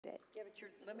but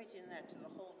you're limiting that to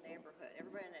the whole neighborhood.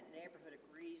 Everybody in that neighborhood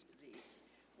agrees to these.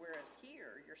 Whereas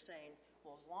here, you're saying,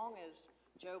 well, as long as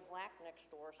Joe Black next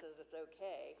door says it's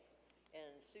okay,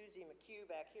 and Susie McHugh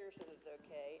back here says it's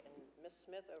okay, and Miss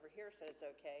Smith over here said it's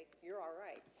okay, you're all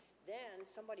right. Then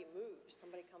somebody moves,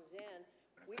 somebody comes in,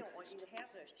 we don't want you to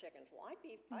have those chickens. Well, I'd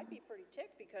be pretty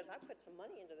ticked because I put some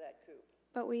money into that coop.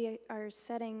 But we are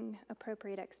setting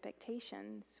appropriate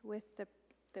expectations with the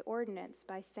ordinance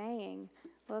by saying,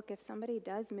 look, if somebody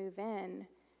does move in,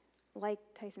 like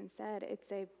Tyson said,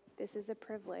 this is a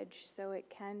privilege, so it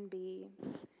can be,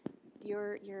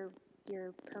 your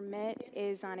permit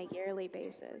is on a yearly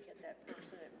basis. Get that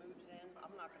person that moves in,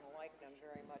 I'm not gonna like them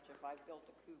very much if I built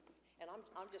a coop. And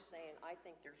I'm just saying, I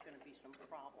think there's gonna be some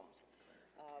problems.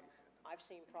 I've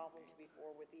seen problems before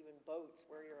with even boats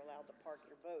where you're allowed to park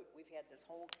your boat. We've had this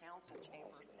whole council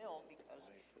chamber filled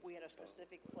because we had a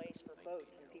specific place for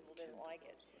boats and people didn't like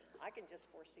it. I can just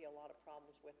foresee a lot of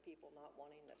problems with people not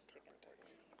wanting this chicken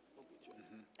ordinance.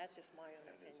 That's just my own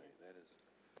opinion.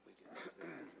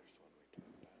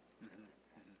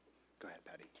 Go ahead,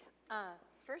 Patty.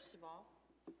 First of all,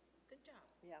 good job.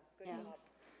 Yeah, good job.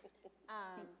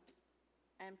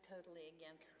 I'm totally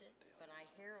against it, but I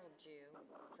herald you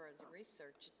for the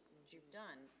research you've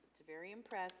done. It's very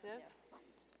impressive.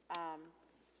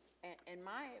 Yeah. And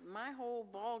my whole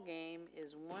ball game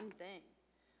is one thing.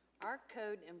 Our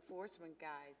code enforcement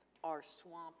guys are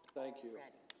swamped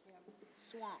already.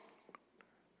 Swamped.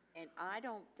 And I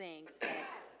don't think that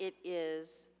it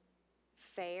is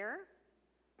fair.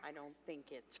 I don't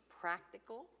think it's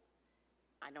practical.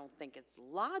 I don't think it's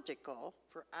logical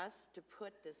for us to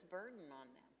put this burden on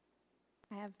them.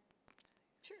 I have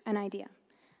an idea.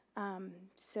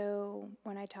 So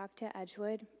when I talk to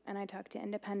Edgewood and I talk to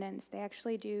Independence, they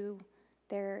actually do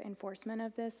their enforcement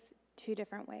of this two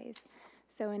different ways.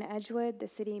 So in Edgewood, the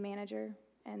city manager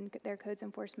and their codes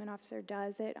enforcement officer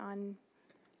does it on,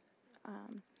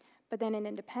 but then in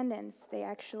Independence, they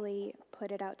actually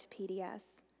put it out to PDS.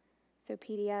 So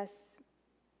PDS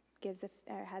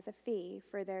has a fee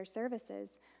for their services,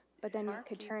 but then you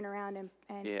could turn around and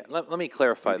Yeah, let me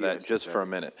clarify that just for a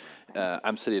minute.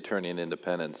 I'm city attorney in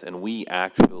Independence, and we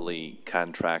actually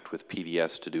contract with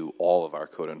PDS to do all of our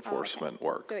code enforcement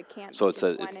work. So it can't So be it's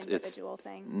just a, one it's, individual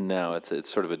thing. No, it's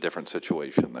sort of a different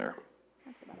situation there.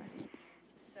 That's a bummer.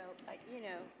 So,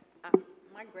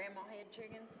 my grandma had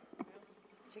chickens.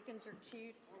 Chickens are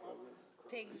cute.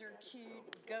 Pigs are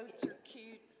cute. Goats are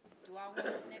cute. Do I want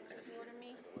it next door to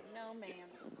me? No, ma'am.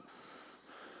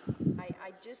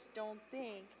 I just don't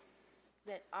think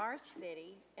that our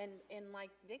city, and like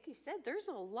Vicki said, there's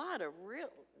a lot of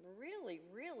really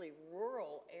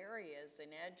rural areas in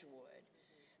Edgewood.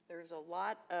 There's a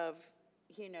lot of,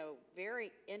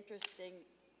 very interesting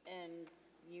and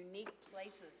unique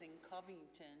places in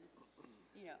Covington.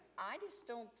 I just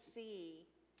don't see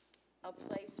a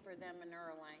place for them in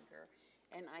Erlanger.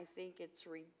 And I think it's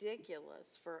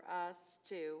ridiculous for us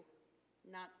to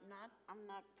I'm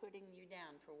not putting you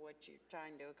down for what you're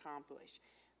trying to accomplish,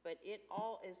 but it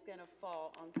all is going to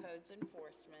fall on codes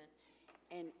enforcement,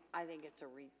 and I think it's a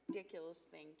ridiculous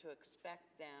thing to expect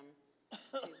them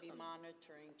to be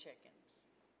monitoring chickens.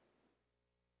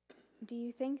 Do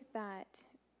you think that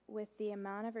with the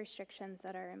amount of restrictions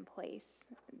that are in place,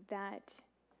 that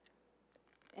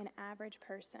an average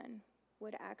person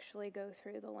would actually go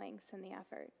through the lengths and the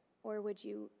effort? Or would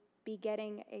you be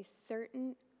getting a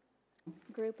certain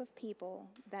group of people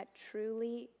that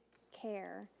truly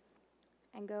care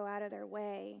and go out of their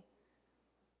way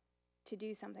to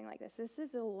do something like this? This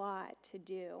is a lot to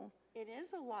do. It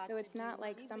is a lot. So it's not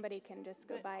like honey, somebody can just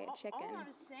go buy a chicken. All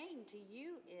I'm saying to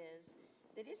you is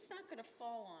that it's not going to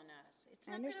fall on us. It's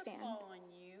I not going to understand. fall on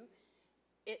you.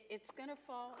 It's going to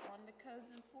fall on the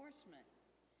codes enforcement.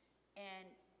 And,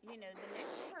 the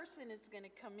next person is going to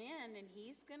come in and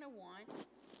he's going to want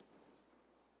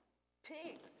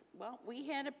pigs. Well, we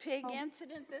had a pig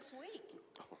incident this week.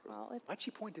 Well, Why'd she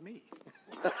point to me?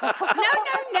 No,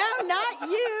 not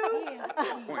you.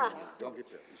 Don't get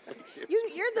that.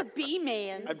 You're the bee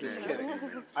man. I'm just kidding.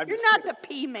 You're not the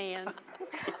pea man.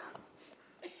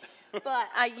 But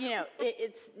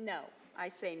it's no. I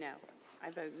say no.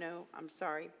 I vote no. I'm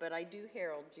sorry, but I do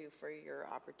herald you for your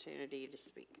opportunity to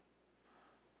speak.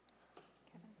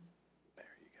 There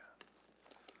you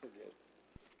go.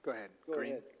 Go ahead. Go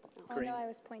Green. ahead. oh Green. no, I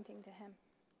was pointing to him.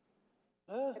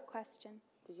 Huh? A question.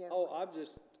 Oh,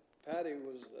 Patty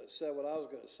said what I was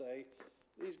gonna say.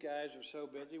 These guys are so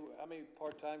busy. How many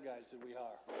part-time guys did we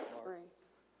hire? Mark?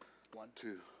 One.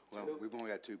 Two. Well, Two? we've only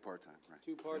got two part-time, right?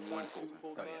 Two And one part-time, two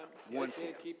full-time. full-time. yeah. One They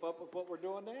can't keep up with what we're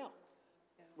doing now.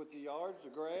 With the yards, the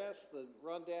grass, the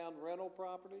rundown rental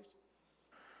properties.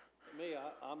 me,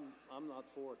 I'm not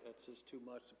for it. That's just too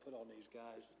much to put on these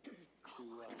guys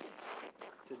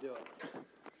to do it.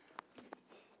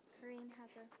 Corinne has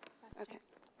a question. Okay.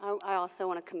 I also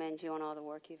want to commend you on all the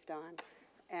work you've done.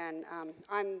 And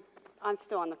I'm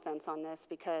still on the fence on this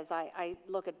because I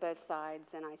look at both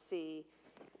sides and I see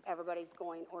everybody's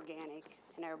going organic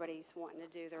and everybody's wanting to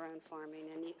do their own farming.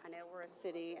 And I know we're a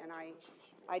city, and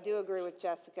I do agree with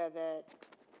Jessica that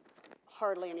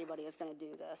hardly anybody is going to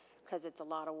do this because it's a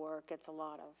lot of work. It's a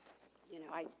lot of,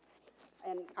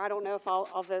 and I don't know if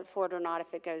I'll vote for it or not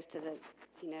if it goes to the,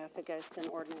 if it goes to an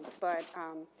ordinance. But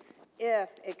if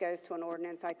it goes to an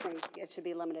ordinance, I think it should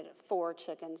be limited at 4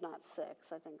 chickens, not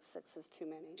 6. I think 6 is too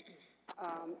many.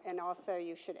 And also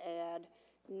you should add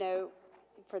no,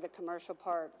 for the commercial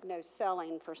part, no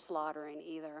selling for slaughtering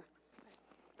either.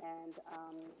 And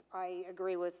I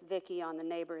agree with Vicki on the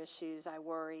neighbor issues. I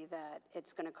worry that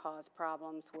it's going to cause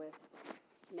problems with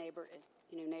neighbors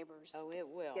Oh, it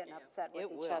will. getting upset with It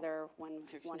each will. other when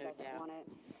There's one no doesn't doubt. want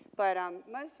it. But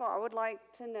most of all, I would like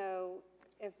to know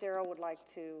if Daryl would like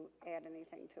to add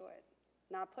anything to it.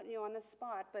 Not putting you on the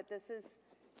spot, but this is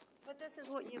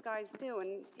what you guys do,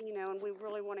 and and we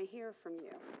really want to hear from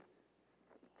you.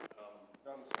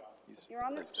 You're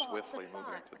on the spot. Swiftly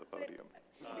moving to the podium.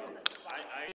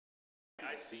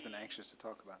 He's been anxious to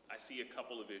talk about I this. see a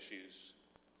couple of issues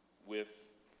with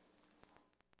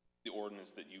the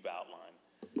ordinance that you've outlined.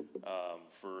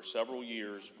 For several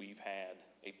years, we've had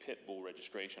a pit bull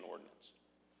registration ordinance.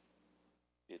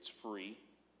 It's free.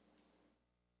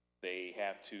 They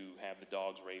have to have the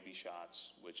dog's rabies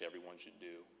shots, which everyone should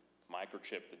do,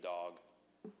 microchip the dog,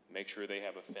 make sure they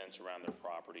have a fence around their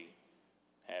property,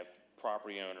 have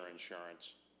property owner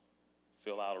insurance,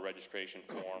 fill out a registration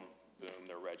form, boom,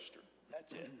 they're registered.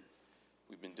 That's it.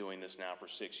 We've been doing this now for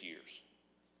 6 years.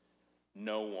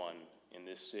 No one in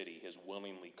this city has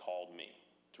willingly called me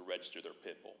to register their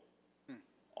pit bull.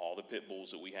 All the pit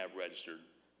bulls that we have registered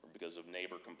are because of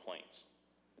neighbor complaints.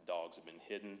 The dogs have been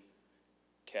hidden,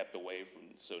 kept away from,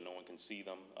 so no one can see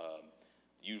them.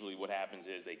 Usually what happens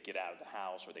is they get out of the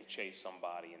house or they chase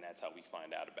somebody, and that's how we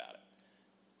find out about it.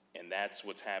 And that's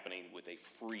what's happening with a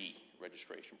free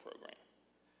registration program.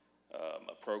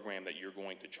 A program that you're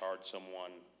going to charge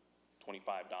someone $25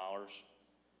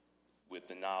 with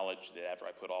the knowledge that after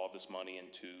I put all of this money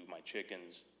into my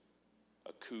chickens,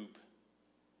 a coop,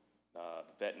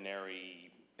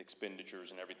 veterinary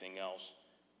expenditures and everything else,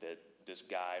 that this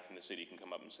guy from the city can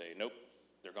come up and say, nope,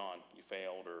 they're gone, you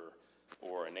failed,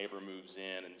 or a neighbor moves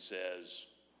in and says,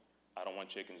 I don't want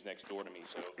chickens next door to me,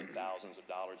 so thousands of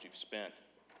dollars you've spent.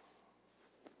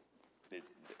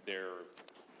 They're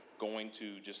going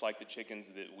to, just like the chickens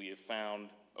that we have found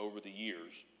over the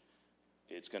years,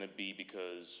 it's going to be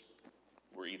because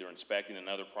we're either inspecting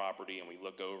another property and we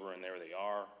look over and there they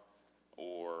are,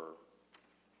 or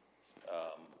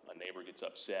a neighbor gets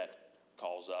upset,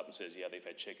 calls up and says, yeah, they've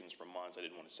had chickens for months. I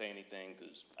didn't want to say anything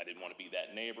because I didn't want to be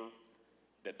that neighbor.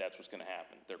 That's what's going to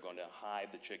happen. They're going to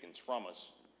hide the chickens from us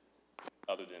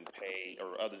other than pay,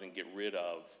 or other than get rid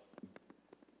of,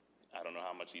 I don't know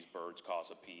how much these birds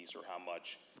cost a piece or how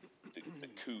much the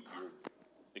coop you're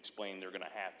explaining they're going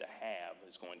to have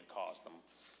is going to cost them.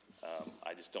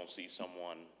 I just don't see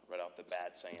someone right off the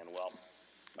bat saying, well,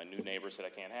 my new neighbor said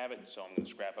I can't have it, so I'm going to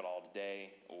scrap it all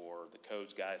today, or the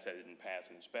codes guy said it didn't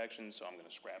pass an inspection, so I'm going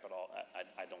to scrap it all.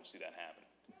 I don't see that happening.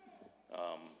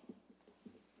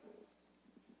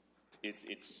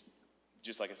 It's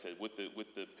just like I said, with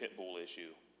the pit bull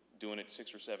issue, doing it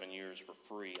 6 or 7 years for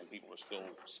free and people are still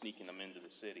sneaking them into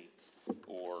the city.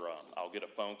 Or I'll get a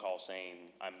phone call saying,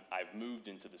 I've moved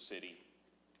into the city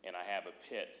and I have a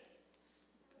pit.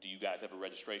 Do you guys have a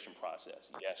registration process?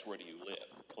 Yes, where do you live?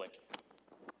 Click.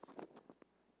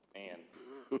 And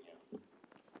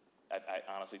I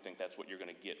honestly think that's what you're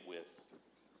going to get with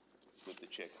the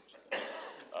chickens.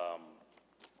 I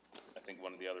think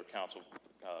one of the other council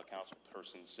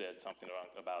persons said something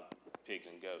about pigs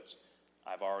and goats.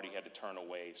 I've already had to turn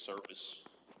away service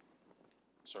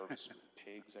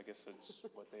pigs, I guess that's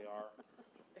what they are.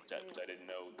 I didn't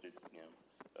know that,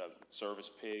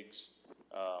 service pigs,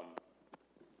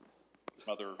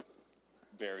 other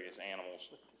various animals.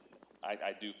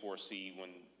 I do foresee when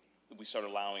we start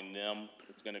allowing them,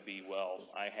 it's going to be, well,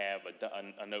 I have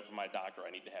a note from my doctor,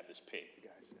 I need to have this pig.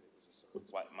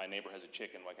 My neighbor has a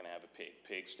chicken, why can't I have a pig?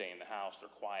 Pigs stay in the house, they're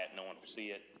quiet, no one will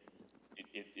see it.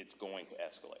 It's going to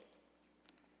escalate.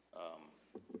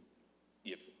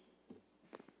 If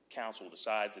council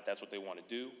decides that that's what they want to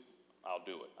do, I'll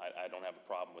do it. I don't have a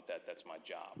problem with that. That's my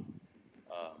job.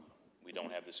 We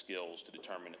don't have the skills to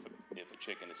determine if a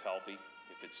chicken is healthy,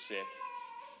 if it's sick,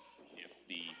 if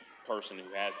the person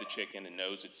who has the chicken and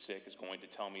knows it's sick is going to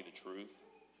tell me the truth.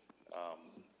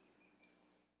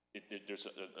 There's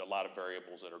a lot of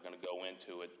variables that are going to go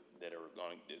into it that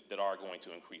are going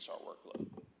to increase our workload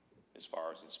as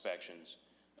far as inspections.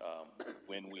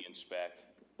 When we inspect,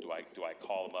 do I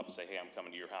call them up and say, hey, I'm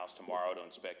coming to your house tomorrow to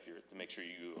inspect to make sure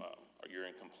you're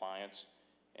in compliance?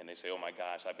 And they say, oh my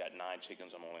gosh, I've got 9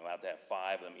 chickens, I'm only allowed to have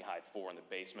 5, let me hide 4 in the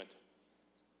basement.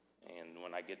 And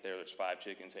when I get there, there's 5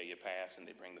 chickens, hey, you pass, and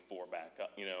they bring the 4 back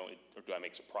up, or do I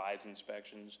make surprise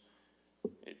inspections?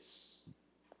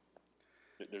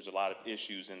 There's a lot of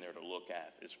issues in there to look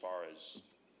at as far as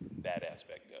that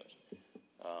aspect goes.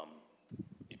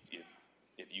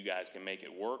 If you guys can make it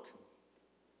work,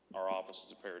 our office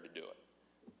is prepared to do it.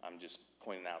 I'm just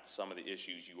pointing out some of the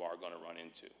issues you are going to run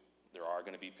into. There are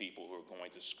going to be people who are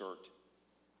going to skirt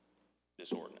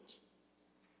this ordinance.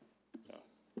 So.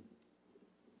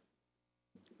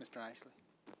 Mr. Isley?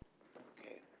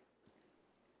 Okay.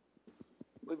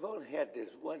 We've only had this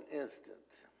one instance.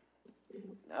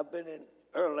 I've been in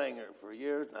Erlanger for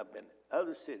years, and I've been in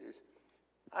other cities.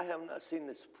 I have not seen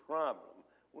this problem.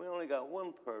 We only got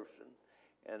one person,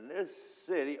 and this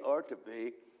city ought to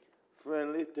be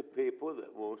friendly to people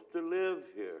that wants to live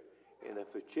here. And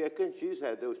if a chicken, she's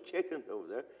had those chickens over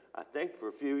there, I think, for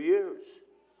a few years.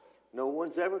 No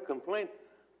one's ever complained.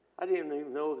 I didn't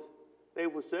even know they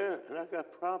was there, and I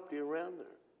got property around there.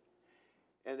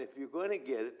 And if you're going to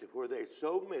get it to where there's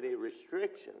so many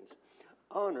restrictions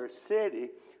on our city,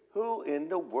 who in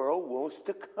the world wants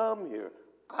to come here?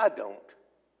 I don't.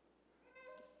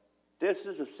 This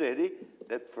is a city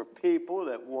that for people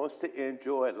that wants to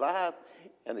enjoy life,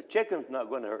 and the chicken's not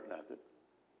going to hurt nothing.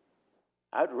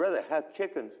 I'd rather have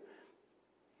chickens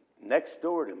next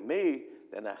door to me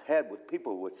than I had with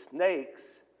people with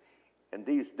snakes and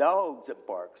these dogs that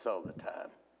barks all the time.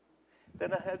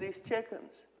 Then I have these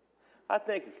chickens. I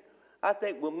think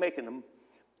we're making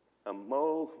a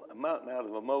mountain out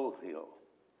of a molehill.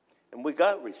 And we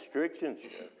got restrictions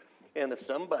here. And if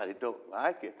somebody don't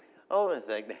like it, only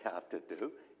thing they have to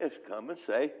do is come and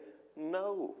say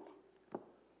no.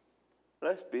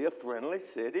 Let's be a friendly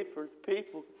city for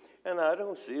people. And I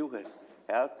don't see we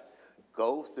have to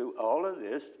go through all of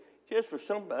this just for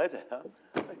somebody to have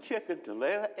a chicken to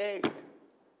lay an egg.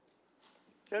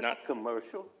 They're not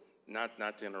commercial. Not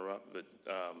to interrupt, but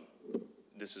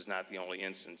this is not the only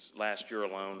instance. Last year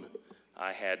alone,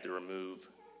 I had to remove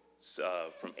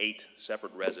from 8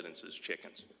 separate residences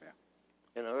chickens.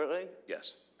 In Early?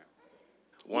 Yes.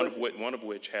 One of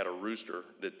which had a rooster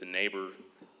that the neighbor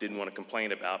didn't want to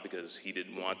complain about because he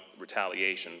didn't want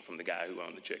retaliation from the guy who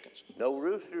owned the chickens. No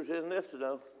roosters in this,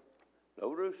 though.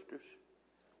 No roosters.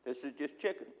 This is just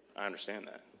chickens. I understand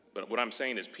that. But what I'm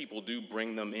saying is people do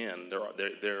bring them in.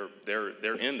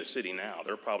 They're in the city now.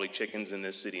 There are probably chickens in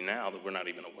this city now that we're not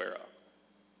even aware of.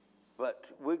 But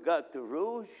we got the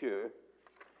rules here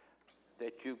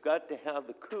that you've got to have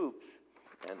the coops.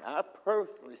 And I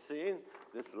personally seen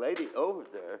this lady over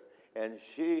there, and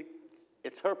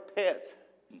it's her pet.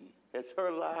 It's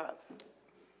her life.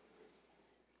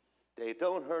 They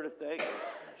don't hurt a thing.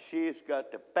 She's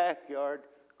got the backyard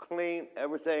clean,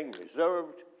 everything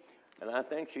reserved, and I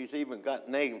think she's even got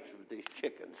names for these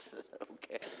chickens,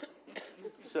 okay?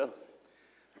 So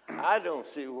I don't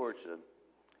see where it's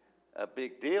a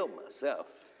big deal myself.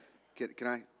 Can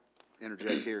I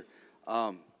interject here?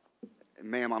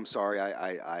 Ma'am, I'm sorry,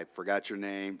 I forgot your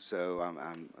name, so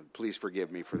please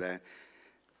forgive me for that.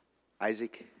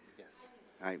 Isaac? Yes.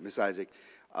 All right, Miss Isaac.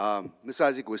 Miss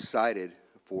Isaac was cited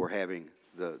for having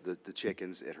the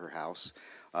chickens at her house.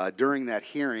 During that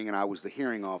hearing, and I was the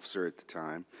hearing officer at the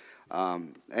time, I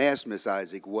asked Miss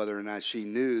Isaac whether or not she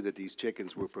knew that these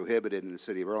chickens were prohibited in the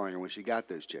city of Erlanger when she got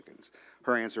those chickens.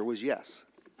 Her answer was yes.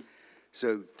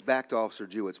 So back to Officer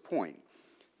Jewett's point,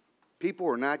 people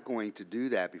are not going to do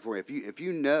that before. If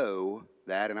you know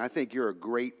that, and I think you're a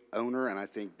great owner, and I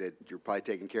think that you're probably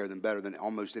taking care of them better than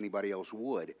almost anybody else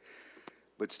would.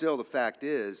 But still, the fact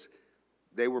is,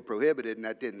 they were prohibited, and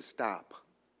that didn't stop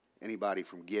anybody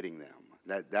from getting them.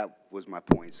 That was my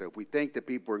point. So if we think that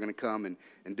people are going to come and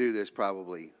do this,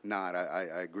 probably not. I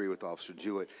agree with Officer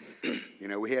Jewett. You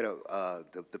know, we had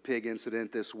the pig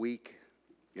incident this week.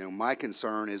 You know, my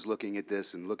concern is looking at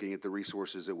this and looking at the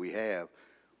resources that we have.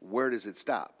 Where does it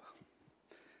stop?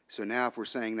 So now if we're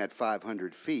saying that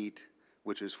 500 feet,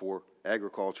 which is for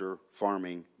agriculture,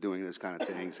 farming, doing those kind of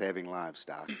things, having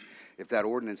livestock, if that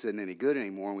ordinance isn't any good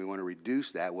anymore and we want to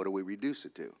reduce that, what do we reduce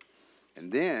it to?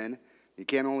 And then you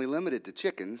can't only limit it to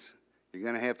chickens. You're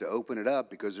going to have to open it up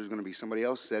because there's going to be somebody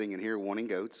else sitting in here wanting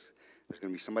goats. There's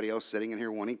going to be somebody else sitting in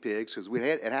here wanting pigs. Because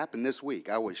it happened this week.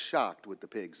 I was shocked with the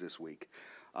pigs this week.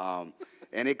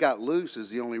 And it got loose is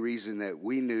the only reason that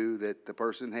we knew that the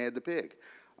person had the pig.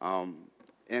 And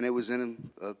it was in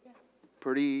a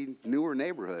pretty newer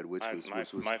neighborhood, which was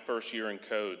My first year in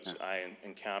codes, I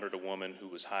encountered a woman who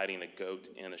was hiding a goat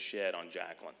in a shed on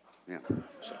Jacqueline. yeah.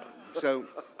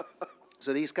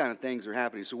 So these kind of things are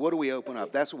happening. So what do we open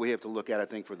up? That's what we have to look at, I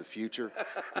think, for the future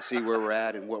and see where we're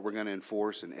at and what we're going to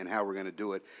enforce and how we're going to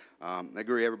do it. I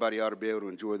agree everybody ought to be able to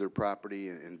enjoy their property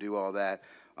and do all that.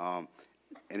 And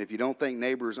if you don't think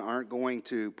neighbors aren't going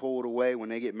to pull it away when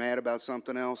they get mad about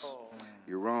something else,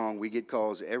 you're wrong. We get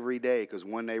calls every day because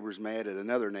one neighbor's mad at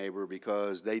another neighbor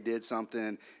because they did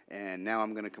something and now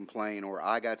I'm going to complain, or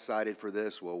I got cited for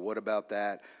this. Well, what about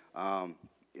that?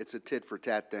 It's a tit for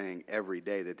tat thing every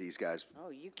day that these guys Oh,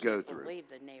 you go can't through. believe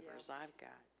the neighbors I've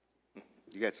got.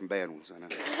 You got some bad ones, I know.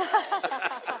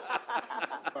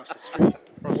 Across the street.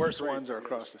 The worst ones are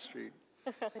across the street.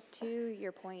 But to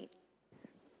your point,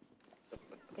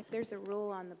 if there's a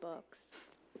rule on the books,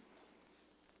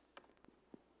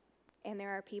 and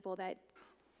there are people that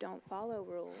don't follow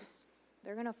rules,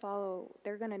 they're gonna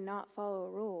not follow a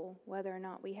rule whether or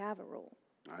not we have a rule.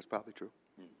 That's probably true.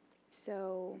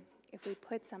 So if we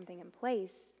put something in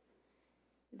place,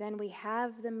 then we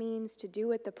have the means to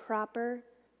do it the proper,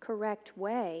 correct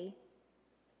way.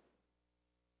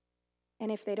 And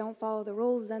if they don't follow the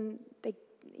rules, then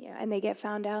and they get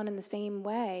found out in the same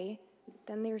way,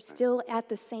 then they're still at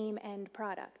the same end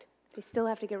product. They still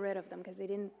have to get rid of them because they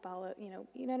didn't follow, you know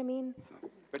what I mean?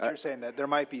 But you're saying that there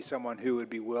might be someone who would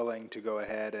be willing to go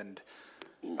ahead and,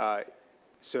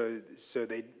 so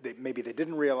they maybe they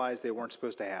didn't realize they weren't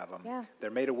supposed to have them. Yeah.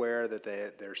 They're made aware that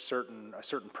there's a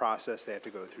certain process they have to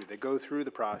go through. They go through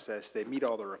the process, they meet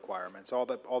all the requirements, all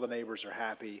the neighbors are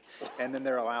happy, and then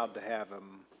they're allowed to have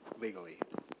them legally,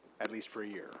 at least for a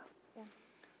year. Yeah.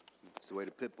 It's the way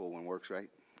the pit bull one works, right?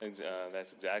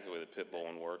 That's exactly the way the pit bull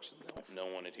one works. No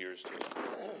one adheres to it.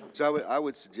 So I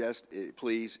would suggest,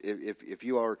 please, if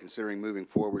you are considering moving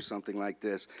forward with something like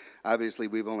this, obviously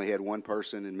we've only had one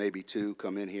person and maybe two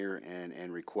come in here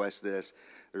and request this.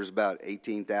 There's about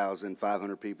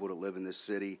 18,500 people that live in this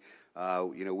city.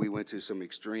 We went to some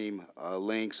extreme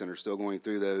links and are still going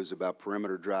through those about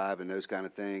perimeter drive and those kind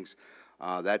of things.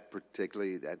 That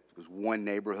was one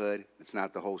neighborhood. It's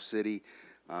not the whole city.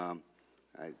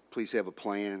 Please have a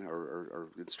plan or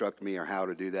instruct me or how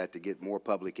to do that to get more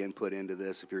public input into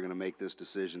this. If you're going to make this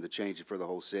decision to change it for the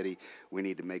whole city, we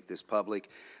need to make this public.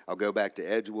 I'll go back to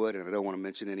Edgewood, and I don't want to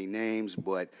mention any names,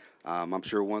 but I'm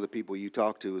sure one of the people you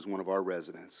talked to is one of our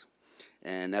residents.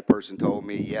 And that person told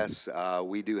me, yes,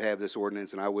 we do have this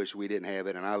ordinance, and I wish we didn't have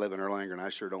it, and I live in Erlanger, and I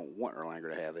sure don't want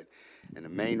Erlanger to have it. And the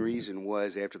main reason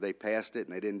was after they passed it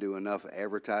and they didn't do enough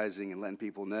advertising and letting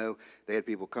people know, they had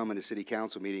people coming to city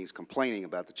council meetings complaining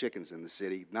about the chickens in the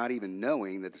city, not even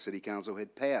knowing that the city council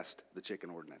had passed the chicken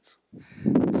ordinance.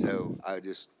 So I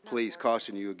just please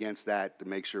caution you against that to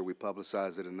make sure we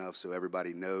publicize it enough so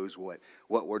everybody knows what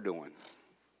we're doing.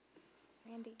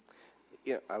 Randy?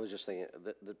 Yeah, I was just thinking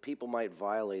that people might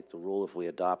violate the rule if we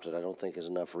adopt it. I don't think is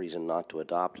enough reason not to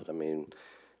adopt it. I mean,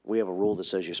 we have a rule that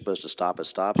says you're supposed to stop at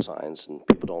stop signs, and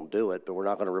people don't do it, but we're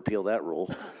not going to repeal that rule.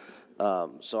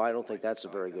 So I don't think that's a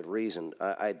very good reason.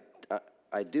 I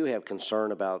do have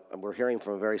concern about, we're hearing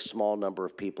from a very small number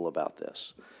of people about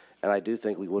this. And I do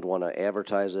think we would want to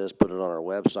advertise this, put it on our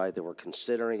website, that we're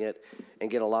considering it, and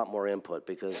get a lot more input,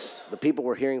 because the people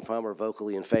we're hearing from are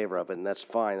vocally in favor of it, and that's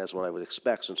fine. That's what I would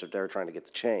expect since they're trying to get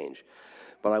the change.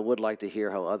 But I would like to hear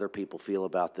how other people feel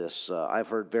about this. I've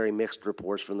heard very mixed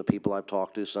reports from the people I've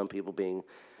talked to, some people being,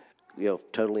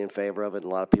 totally in favor of it, and a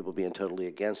lot of people being totally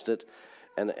against it.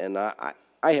 And I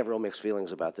have real mixed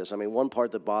feelings about this. I mean, one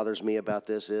part that bothers me about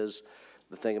this is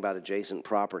the thing about adjacent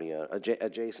property,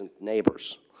 adjacent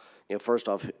neighbors. First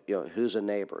off, who's a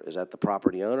neighbor? Is that the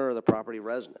property owner or the property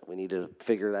resident? We need to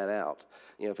figure that out.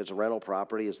 If it's a rental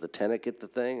property, does the tenant get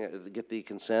the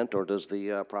consent, or does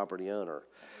the property owner?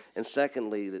 And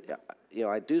secondly,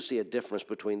 I do see a difference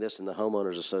between this and the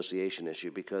homeowners association issue,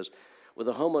 because with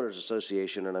the homeowners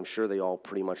association, and I'm sure they all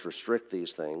pretty much restrict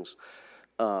these things,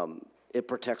 it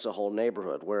protects a whole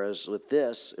neighborhood. Whereas with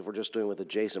this, if we're just doing with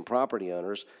adjacent property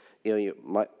owners,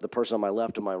 the person on my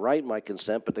left and my right might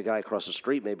consent, but the guy across the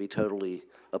street may be totally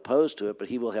opposed to it, but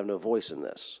he will have no voice in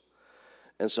this.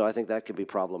 And so I think that could be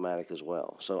problematic as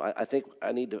well. So I think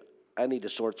I need to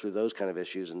sort through those kind of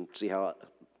issues and see how.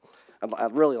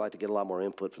 I'd really like to get a lot more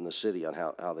input from the city on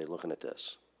how they're looking at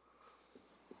this.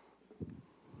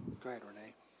 Go ahead,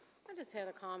 Renee. I just had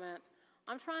a comment.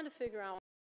 I'm trying to figure out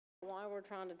why we're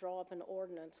trying to draw up an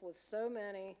ordinance with so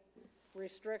many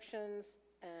restrictions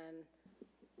and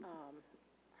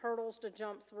hurdles to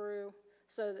jump through,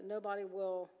 so that nobody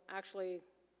will actually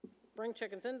bring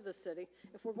chickens into the city.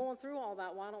 If we're going through all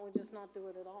that, why don't we just not do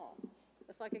it at all?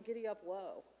 It's like a giddy-up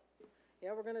whoa.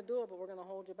 Yeah, we're gonna do it, but we're gonna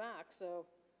hold you back, so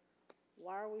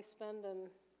why are we spending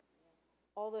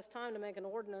all this time to make an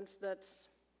ordinance that's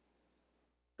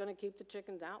gonna keep the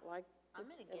chickens out like I'm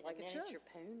gonna get like a it should? miniature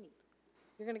pony.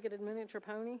 You're gonna get a miniature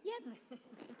pony? Yep.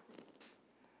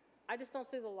 I just don't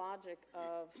see the logic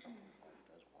of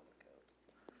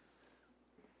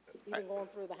even going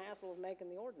through the hassle of making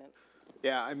the ordinance.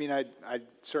 Yeah, I mean, I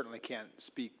certainly can't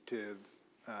speak to,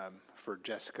 for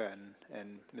Jessica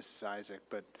and Mrs. Isaac,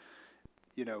 but,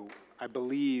 you know, I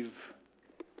believe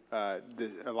a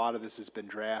lot of this has been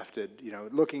drafted, you know,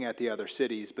 looking at the other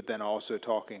cities, but then also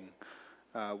talking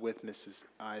with Mrs.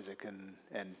 Isaac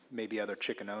and maybe other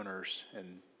chicken owners,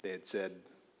 and they had said,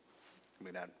 I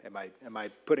mean, am I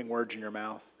putting words in your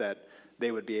mouth that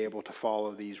they would be able to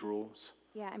follow these rules?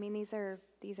 Yeah, I mean, these are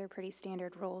pretty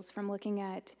standard rules. From looking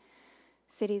at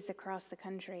cities across the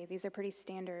country, these are pretty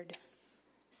standard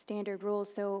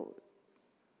rules. So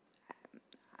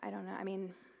I don't know. I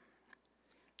mean,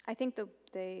 I think the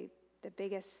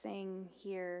biggest thing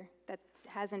here that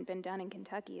hasn't been done in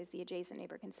Kentucky is the adjacent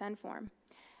neighbor consent form.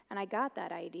 And I got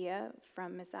that idea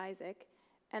from Miss Isaac,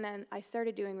 and then I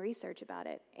started doing research about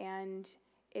it, and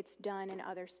it's done in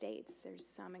other states. There's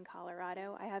some in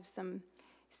Colorado. I have some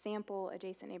sample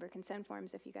adjacent neighbor consent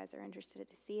forms if you guys are interested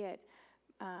to see it.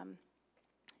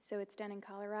 So it's done in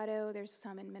Colorado. There's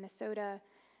some in Minnesota,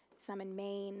 some in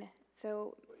Maine.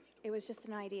 So it was just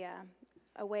an idea,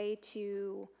 a way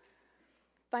to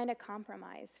find a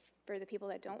compromise for the people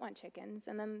that don't want chickens,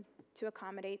 and then to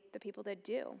accommodate the people that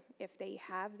do. If they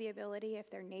have the ability, if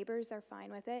their neighbors are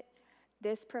fine with it,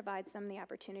 this provides them the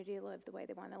opportunity to live the way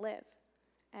they want to live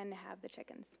and have the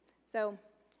chickens. So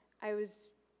I was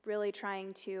really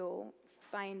trying to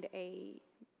find a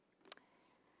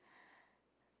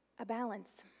balance.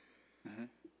 Mm-hmm.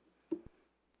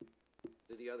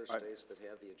 Do the other states that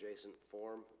have the adjacent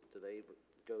form, do they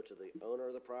go to the owner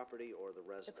of the property or the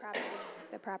resident?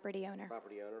 The property owner.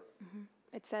 Property owner?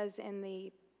 It says in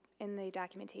the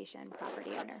documentation,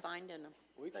 property owner. Finding them.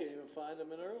 We can't even find them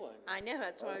in Erlang. I know,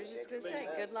 that's what I was just gonna say.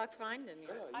 Good luck finding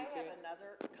them. I have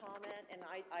another comment, and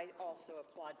I also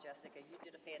applaud Jessica. You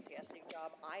did a fantastic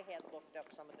job. I had looked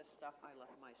up some of this stuff. I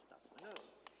left my stuff at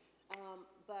home.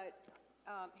 But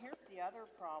here's the other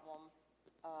problem.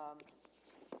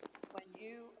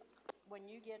 When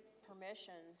you get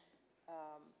permission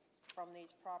from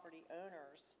these property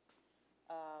owners,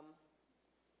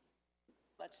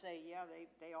 let's say, yeah,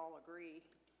 they all agree,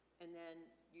 and then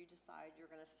you decide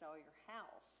you're going to sell your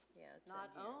house. Yeah,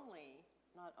 Not only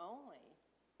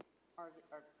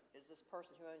is this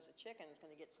person who owns the chickens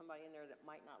going to get somebody in there that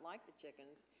might not like the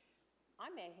chickens,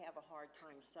 I may have a hard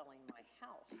time selling my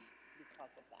house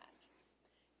because of that.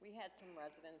 We had some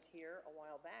residents here a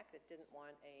while back that didn't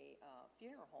want a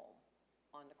funeral home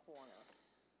on the corner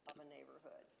of a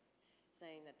neighborhood,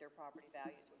 saying that their property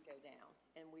values would go down,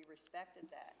 and we respected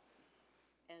that.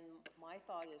 And my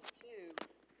thought is too,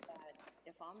 that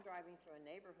if I'm driving through a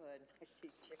neighborhood, I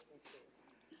see chicken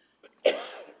coops.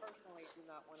 I personally do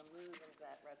not want to move into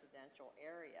that residential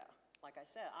area. Like I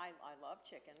said, I love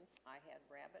chickens. I had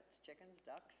rabbits, chickens,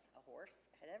 ducks, a horse,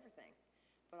 had everything.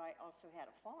 But I also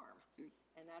had a farm,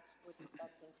 and that's what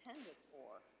that's intended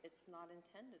for. It's not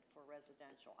intended for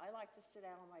residential. I like to sit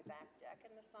out on my back deck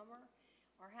in the summer.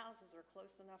 Our houses are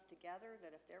close enough together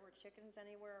that if there were chickens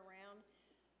anywhere around,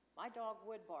 my dog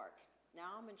would bark.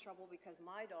 Now I'm in trouble because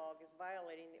my dog is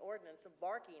violating the ordinance of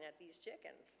barking at these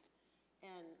chickens.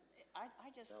 And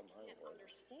I just can't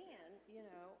understand, you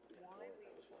know, why we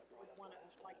would want to,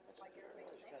 like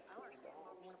everybody's saying, I don't understand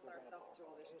why we want to put ourselves through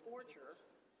all this torture.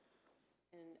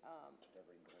 And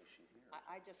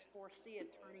I just foresee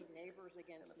it turning neighbors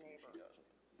against neighbors.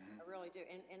 I really do.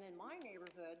 And in my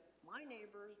neighborhood, my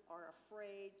neighbors are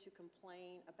afraid to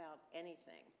complain about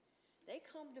anything. They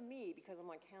come to me because I'm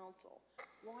on council.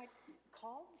 Well, I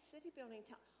call the city building.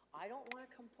 I don't want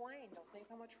to complain. They'll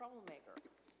think I'm a troublemaker.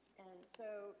 And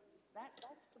so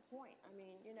that's the point. I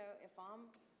mean, you know, if I'm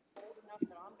old enough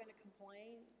that I'm going to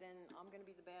complain, then I'm going to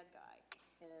be the bad guy.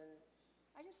 And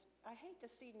I hate to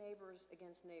see neighbors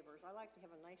against neighbors. I like to have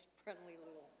a nice, friendly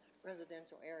little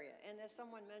residential area. And as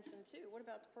someone mentioned too, what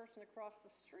about the person across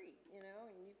the street, you know,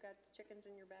 and you've got chickens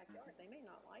in your backyard. They may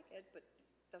not like it, but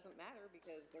it doesn't matter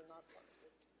because they're not part of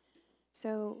this.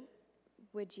 So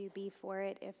would you be for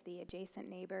it if the adjacent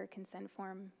neighbor consent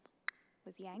form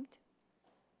was yanked?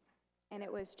 And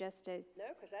it was just a...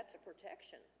 No, because that's a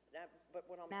protection. But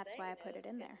what I'm That's saying why I put it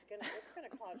in there. It's gonna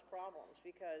cause problems,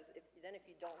 because if you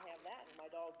don't have that, and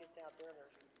my dog gets out there and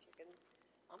there's chickens,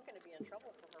 I'm gonna be in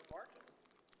trouble for her barking.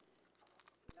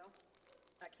 You know,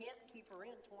 I can't keep her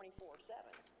in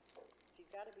 24/7.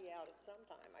 She's gotta be out at some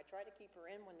time. I try to keep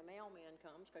her in when the mailman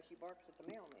comes, because she barks at the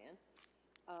mailman.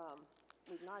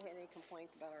 We've not had any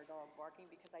complaints about our dog barking,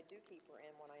 because I do keep her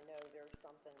in when I know there's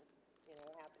something, you know,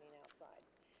 happening outside.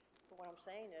 But what I'm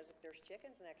saying is, if there's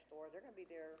chickens next door, they're gonna be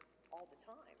there all the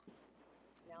time.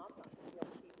 Now, I'm not gonna be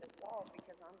able to keep this dog,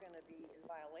 because I'm gonna be in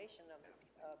violation of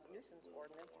nuisance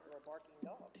ordinance for a barking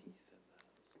dog.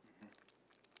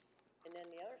 And then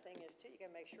the other thing is too, you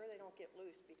gotta make sure they don't get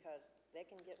loose, because they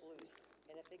can get loose.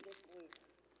 And if it gets loose,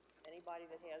 anybody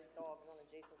that has dogs on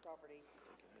adjacent property,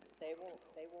 they will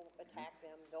attack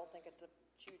them. They'll think it's a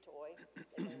chew toy.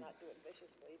 They may not do it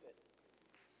viciously, but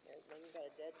when you've got a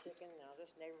dead chicken, now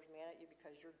this neighbor's mad at you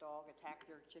because your dog attacked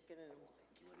their chicken, and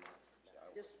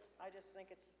I just think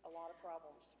it's a lot of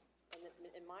problems. And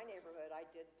in my neighborhood, I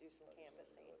did do some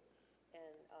canvassing,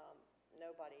 and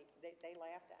nobody, they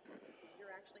laughed at me. They said, "You're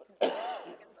actually considering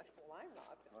chickens?" I said, "Well, I'm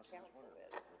not, but the council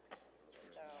is."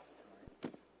 So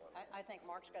I think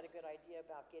Mark's got a good idea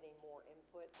about getting more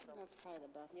input from, That's probably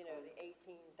the best you know, thing. the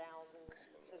 18,000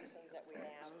 citizens that we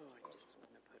have. I just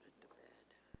want to put it to bed.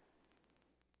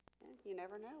 You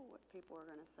never know what people are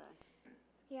gonna say.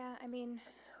 Yeah, I mean,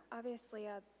 obviously,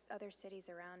 other cities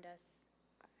around us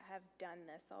have done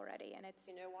this already, and it's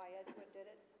You know why Edgewood did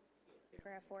it?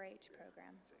 for a 4-H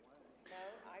program. No,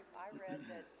 I read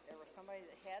that there was somebody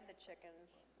that had the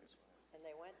chickens, and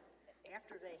they went,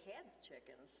 after they had the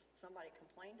chickens, somebody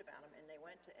complained about them, and they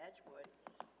went to Edgewood,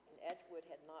 and Edgewood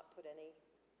had not put any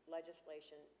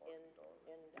legislation in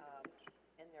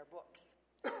their books.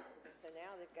 And so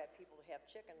now they've got people that have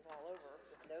chickens all over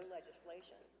with no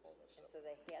legislation, and so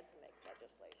they had to make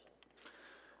legislation.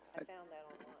 I found that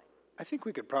online. I think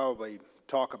we could probably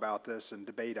talk about this and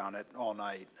debate on it all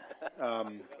night.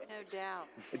 No doubt.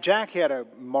 Jack had a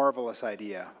marvelous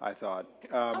idea, I thought.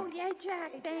 Oh, yeah,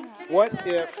 Jack, thank you.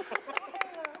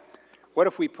 What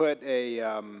if we put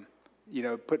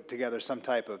put together some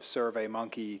type of Survey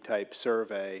Monkey type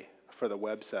survey for the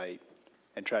website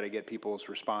and try to get people's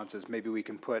responses? Maybe we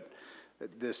can put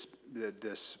this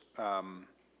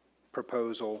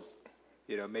proposal,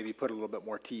 maybe put a little bit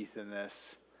more teeth in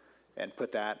this and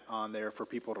put that on there for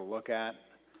people to look at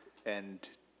and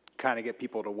kind of get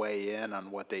people to weigh in on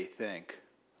what they think.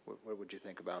 What would you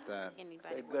think about that?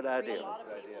 Anybody? Good idea. A lot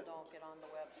of people don't get on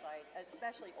the website,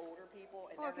 especially older people.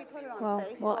 And Or if you put it on Well,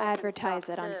 Facebook we'll and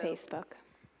advertise stuff, it on too. Facebook.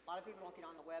 A lot of people don't get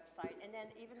on the website. And then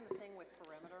even the thing with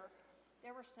Perimeter,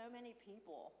 there were so many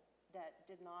people that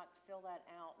did not fill that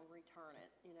out and return it,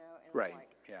 and it was Right,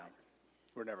 like, yeah.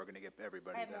 We're never going to get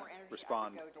everybody I had to more energy,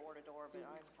 respond. I could go door to door, but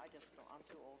I'm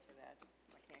too old for that.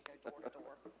 I can't go door to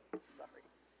door. Sorry.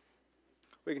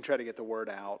 We can try to get the word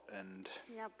out and,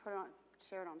 Yeah,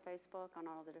 share it on Facebook, on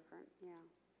all the different,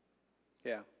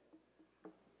 yeah.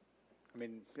 I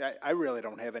mean, I really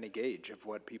don't have any gauge of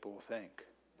what people think.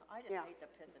 I just Yeah. hate to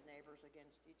pit the neighbors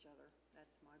against each other.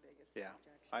 That's my biggest Yeah,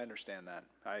 objection. I understand that.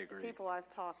 I agree. People I've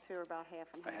talked to are about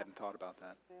half and I half. hadn't thought about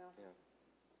that.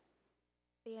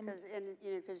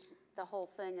 Because the whole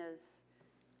thing is,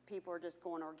 people are just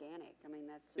going organic. I mean,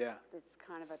 that's Yeah. just, it's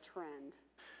kind of a trend.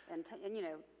 And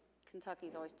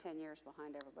Kentucky's always 10 years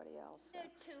behind everybody else. So. No,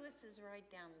 Tuis is right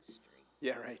down the street.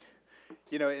 Yeah, right.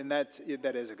 And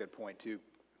that is a good point too,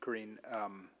 Corinne.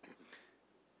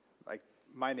 Like,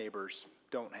 my neighbors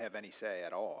don't have any say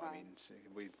at all. I Right.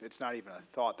 mean, it's not even a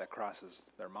thought that crosses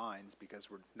their minds because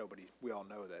we all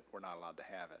know that we're not allowed to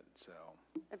have it, so.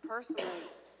 And personally,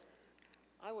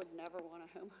 I would never want a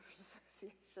homeowners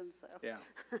association, so. Yeah.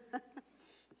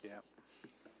 Yeah.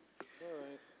 All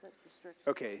right. That's restriction.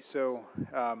 Okay, so,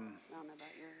 I don't know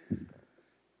about yours, but.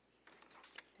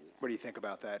 what do you think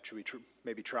about that? Should we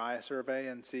maybe try a survey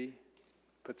and see?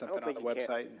 Put I don't something on the think it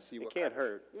website and see what. It can't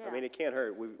hurt. I mean, it can't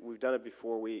hurt. We've done it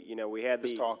before. We had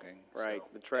Just the. talking, Right, so.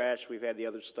 the trash, we've had the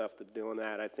other stuff that doing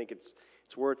that. I think it's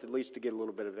worth at least to get a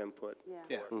little bit of input. Yeah.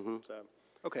 Yeah. So,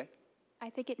 Okay. I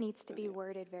think it needs to be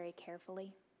worded very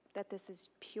carefully, that this is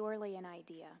purely an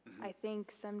idea. I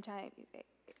think sometimes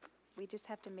we just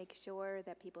have to make sure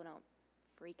that people don't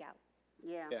freak out.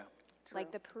 Yeah. Yeah.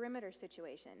 Like the perimeter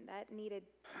situation,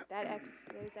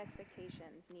 those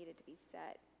expectations needed to be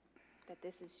set, that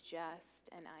this is just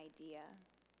an idea.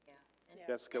 Yeah.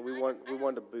 Jessica, we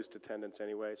want to boost attendance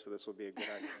anyway, so this will be a good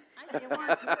idea. I think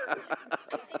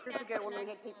Years that's ago, when an we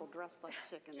had excellent- people dressed like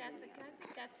chickens. and, Jessica, I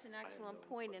think that's an excellent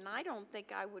point, and I don't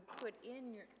think I would put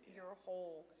in your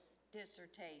whole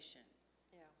dissertation.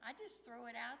 Yeah. I just throw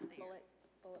it out there.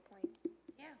 Bullet points.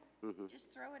 Yeah,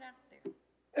 just throw it out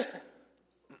there.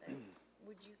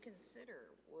 Would you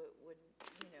consider, would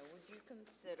you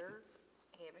consider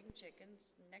having chickens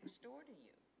next door to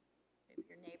you. If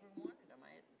your neighbor wanted them,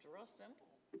 it's real simple.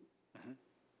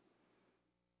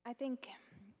 I think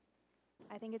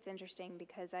it's interesting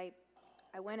because I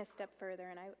went a step further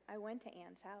and I went to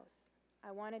Ann's house.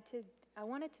 I wanted to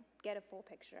get a full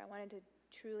picture. I wanted to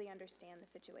truly understand the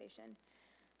situation.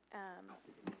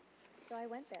 So I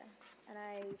went there and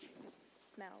I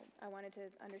smelled. I wanted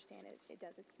to understand it.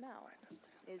 Does it smell?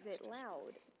 Is it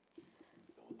loud?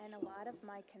 And a lot of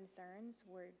my concerns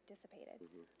were dissipated.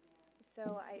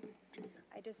 So I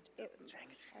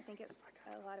think it's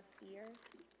a lot of fear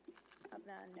of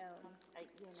the unknown.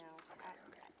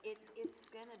 It's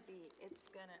gonna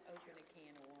open a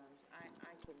can of worms.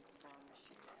 I can promise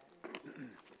you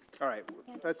that. All right,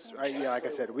 yeah, like I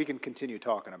said, we can continue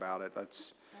talking about it.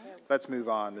 Let's move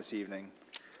on this evening.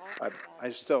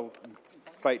 I'm still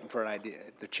fighting for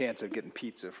the chance of getting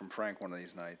pizza from Frank one of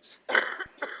these nights.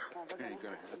 Ain't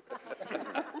gonna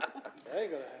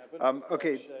happen.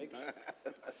 Okay,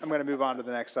 I'm going to move on to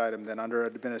the next item then. Under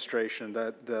administration,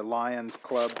 the Lions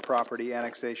Club property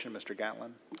annexation, Mr.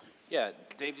 Gatlin. Yeah,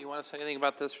 Dave, do you want to say anything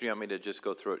about this, or do you want me to just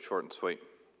go through it short and sweet?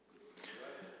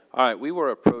 All right, we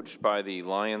were approached by the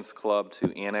Lions Club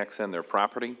to annex in their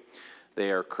property.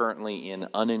 They are currently in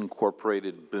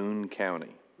unincorporated Boone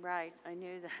County. Right, I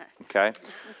knew that. Okay,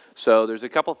 so there's a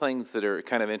couple things that are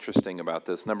kind of interesting about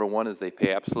this. Number one is they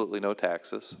pay absolutely no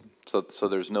taxes, so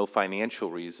there's no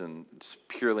financial reason, it's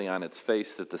purely on its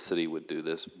face, that the city would do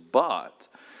this. But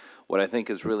what I think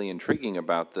is really intriguing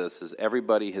about this is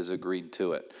everybody has agreed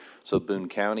to it. So Boone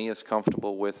County is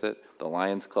comfortable with it, the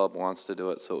Lions Club wants to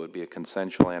do it, so it would be a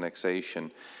consensual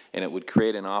annexation, and it would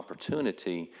create an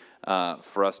opportunity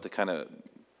for us to kind of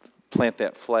plant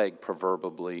that flag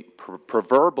proverbially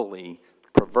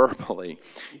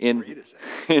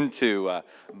into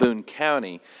Boone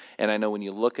County. And I know when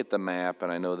you look at the map, and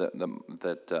I know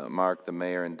that Mark, the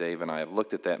mayor, and Dave and I have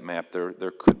looked at that map,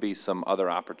 there could be some other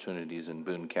opportunities in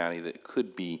Boone County that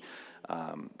could be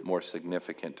more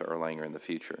significant to Erlanger in the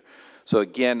future. So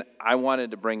again, I wanted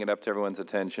to bring it up to everyone's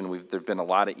attention. There've been a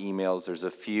lot of emails. There's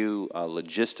a few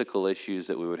logistical issues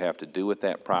that we would have to do with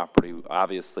that property.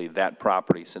 Obviously, that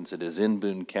property, since it is in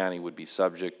Boone County, would be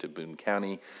subject to Boone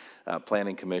County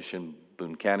Planning Commission,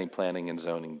 Boone County Planning and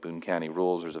Zoning, Boone County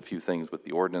rules. There's a few things with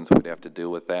the ordinance we'd have to do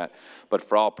with that. But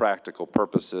for all practical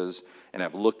purposes, and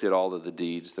I've looked at all of the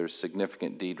deeds, there's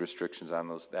significant deed restrictions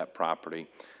on that property.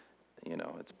 You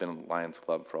know, it's been a Lions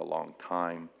Club for a long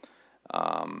time.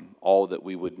 All that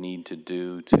we would need to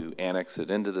do to annex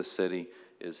it into the city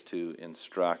is to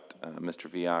instruct Mr.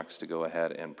 Viox to go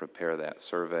ahead and prepare that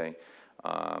survey,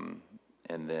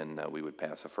 and then we would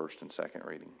pass a first and second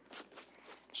reading.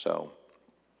 So,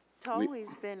 It's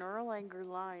always been Erlanger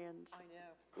Lions. I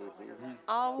know.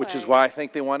 Always. which is why I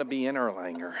think they want to be in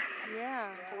Erlanger.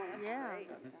 Yeah, yeah.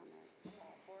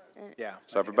 Yeah.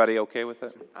 So everybody okay with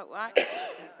it? Okay.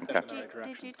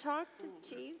 Did you talk to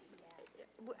Chief?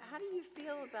 How do you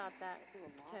feel about that,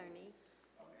 Tony?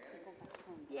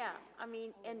 Yeah, I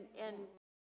mean, and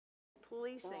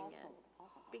policing it.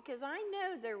 Because I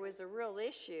know there was a real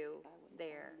issue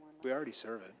there We already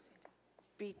serve it.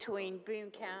 between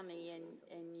Boone County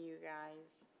and you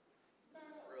guys. Not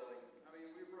really. I mean,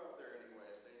 we were up there anyway.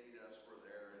 If they need us, we're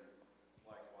there, and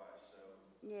likewise, so.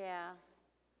 Yeah.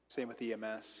 Same with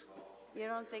EMS. You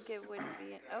don't think it would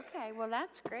be, okay, well,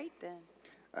 that's great then.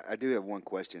 I do have one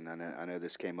question. I know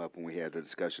this came up when we had the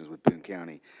discussions with Boone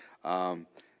County.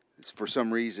 For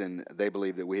some reason, they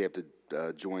believe that we have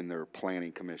to join their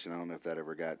planning commission. I don't know if that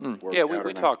ever got worked out Yeah, or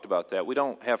we not. talked about that. We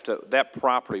don't have to, that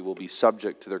property will be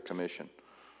subject to their commission.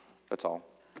 That's all.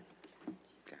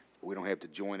 Okay. We don't have to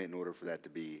join it in order for that to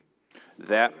be.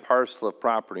 That parcel of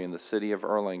property in the city of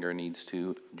Erlanger needs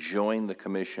to join the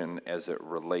commission as it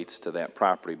relates to that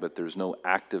property, but there's no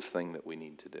active thing that we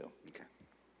need to do. Okay.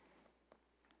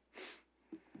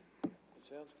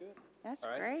 Sounds good. That's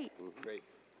All right. great. Great.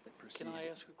 Can I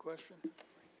ask a question?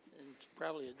 And it's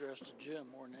probably addressed to Jim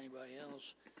more than anybody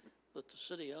else, but the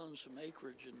city owns some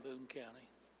acreage in Boone County.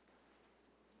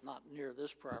 Not near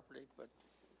this property, but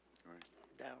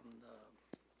down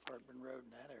Hardman Road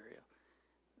in that area.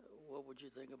 What would you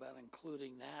think about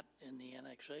including that in the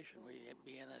annexation? We'd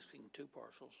be annexing two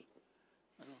parcels.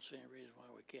 I don't see any reason why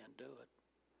we can't do it.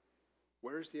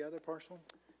 Where's the other parcel?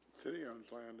 City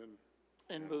owns land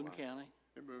In Boone County.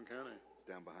 in Boone County. It's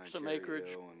down behind Some Cherry acreage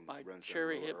Hill and by runs down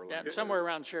Cherry Lower Hill, Erlanger. somewhere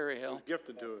around Cherry It Hill. was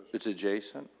gifted to us. It's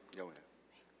adjacent? Go ahead.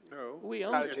 No. We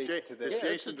own Not it. adjacent to this. It's Yeah,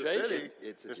 it's adjacent to adjacent. city.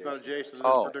 It's It's not adjacent. adjacent to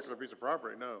Oh. this particular piece of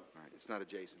property, no. All right, it's not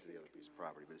adjacent to the other piece of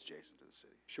property, but it's adjacent to the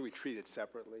city. Should we treat it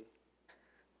separately?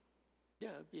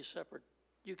 Yeah, it'd be separate.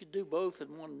 You could do both in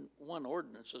one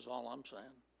ordinance is all I'm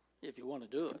saying. if you want to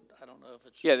do it. I don't know if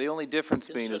it's. Yeah, the only difference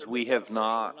being is considered we have beneficial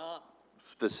or not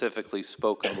specifically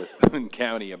spoken with Boone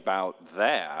County about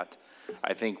that.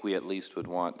 I think we at least would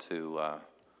want to,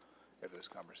 Have those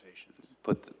conversations.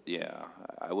 yeah,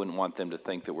 I wouldn't want them to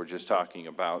think that we're just talking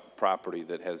about property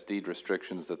that has deed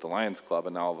restrictions at the Lions Club,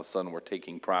 and now all of a sudden we're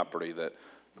taking property that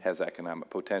has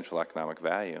potential economic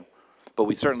value. But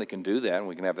we certainly can do that, and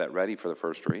we can have that ready for the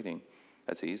first reading.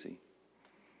 That's easy.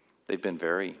 They've been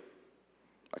very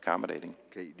accommodating.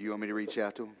 Okay, do you want me to reach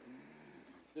out to them?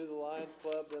 Do the Lions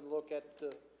Club, then look at,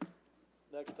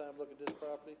 next time, look at this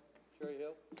property, Cherry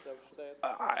Hill? Is that what you're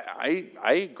saying?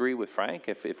 I agree with Frank.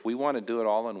 If we want to do it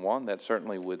all in one, that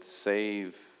certainly would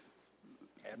save,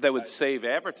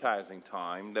 advertising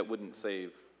time. That wouldn't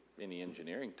save any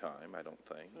engineering time, I don't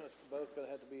think. No, it's both gonna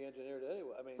have to be engineered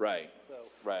anyway, I mean. Right, So,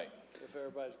 right. if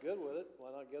everybody's good with it, why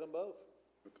not get them both?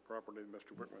 But the property that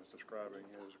Mr. Whitman is describing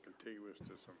is contiguous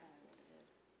to some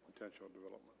potential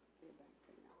development.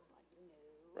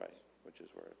 Right, which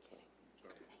is where it's,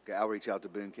 Okay, I'll reach out to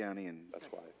Boone County and that's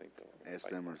why I think they'll. ask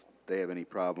them if they have any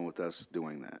problem with us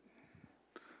doing that.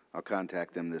 I'll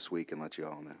contact them this week and let you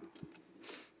all know.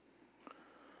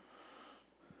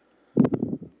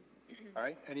 All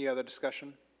right, any other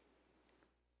discussion?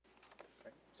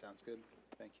 Okay, sounds good.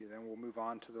 Thank you. Then we'll move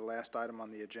on to the last item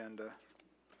on the agenda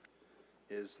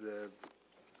is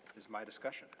my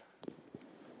discussion.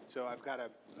 So I've got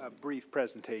a brief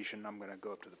presentation. I'm going to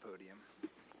go up to the podium.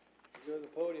 You're at the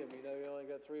podium, you know, you only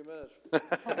got 3 minutes.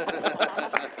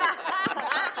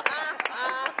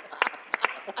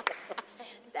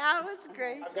 That was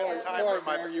great. I've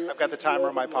got the timer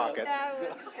in my pocket. That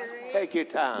was great. Take your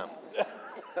time.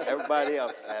 Everybody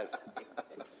else has.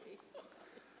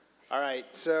 All right,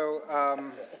 so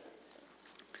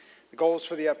the goals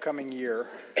for the upcoming year.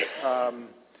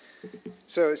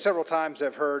 So several times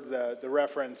I've heard the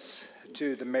reference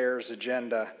to the mayor's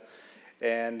agenda,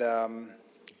 and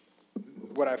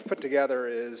what I've put together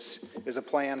is a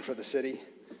plan for the city.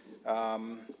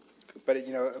 But,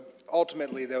 you know,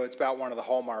 ultimately, though, it's about one of the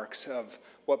hallmarks of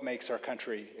what makes our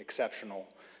country exceptional,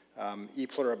 e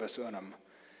pluribus unum.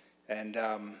 And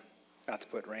not to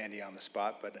put Randy on the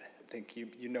spot, but I think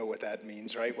you know what that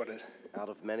means, right? What is Out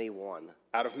of many, one.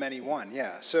 Out of many, one,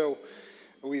 yeah. So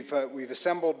we've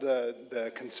assembled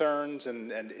the concerns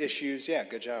and issues. Yeah,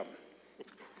 good job.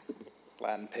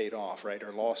 Latin paid off, right?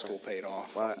 Or law school paid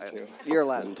off. Well, too. You're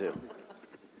Latin, too.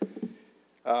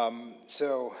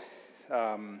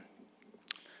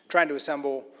 Trying to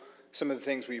assemble some of the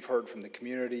things we've heard from the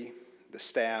community, the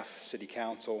staff, city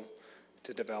council,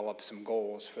 to develop some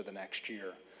goals for the next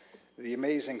year. The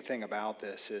amazing thing about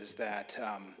this is that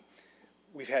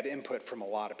we've had input from a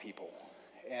lot of people,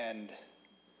 and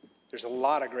there's a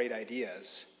lot of great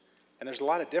ideas, and there's a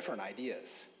lot of different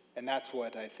ideas. And that's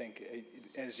what I think,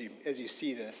 as you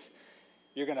see this,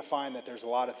 you're going to find that there's a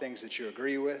lot of things that you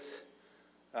agree with,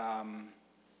 and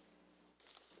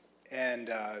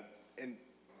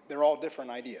they're all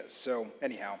different ideas. So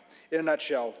anyhow, in a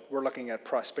nutshell, we're looking at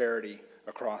prosperity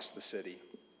across the city.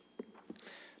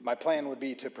 My plan would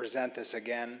be to present this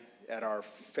again at our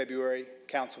February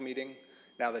council meeting,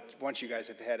 now that once you guys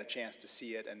have had a chance to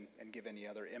see it and give any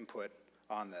other input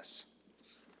on this.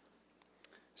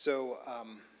 So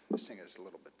this thing is a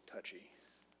little bit touchy.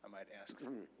 I might ask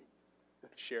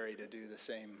Sherry to do the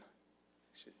same.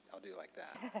 I'll do like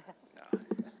that. No.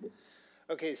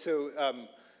 Okay, so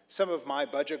some of my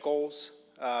budget goals,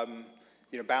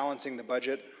 balancing the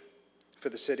budget for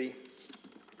the city.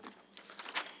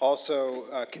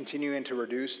 Also, continuing to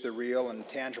reduce the real and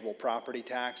tangible property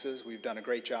taxes. We've done a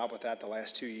great job with that the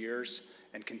last 2 years,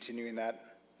 and continuing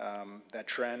that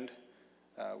trend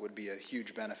would be a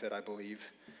huge benefit, I believe.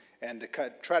 And to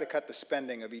try to cut the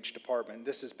spending of each department.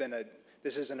 This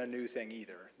isn't a new thing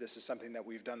either. This is something that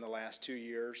we've done the last 2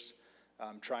 years,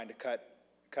 trying to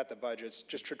cut the budgets,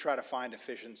 just to try to find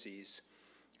efficiencies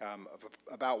of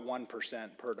about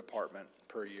 1% per department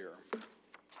per year.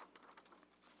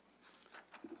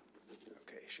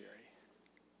 Okay, Sherry.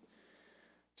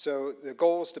 So the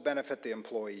goal is to benefit the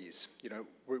employees.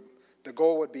 The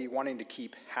goal would be wanting to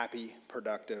keep happy,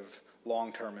 productive,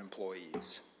 long-term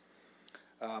employees.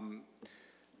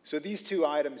 So these two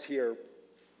items here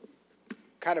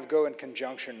kind of go in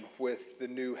conjunction with the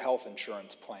new health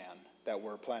insurance plan that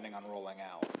we're planning on rolling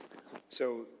out.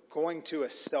 So going to a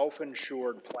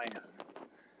self-insured plan,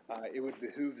 it would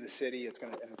behoove the city, it's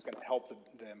going to help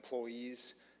the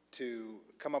employees to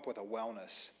come up with a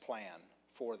wellness plan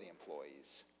for the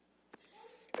employees.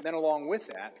 And then along with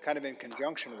that, kind of in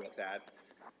conjunction with that,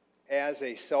 as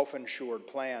a self-insured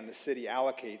plan, the city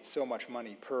allocates so much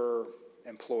money per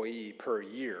employee per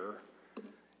year,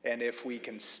 And if we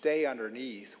can stay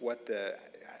underneath what the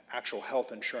actual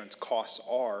health insurance costs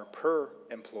are per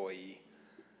employee,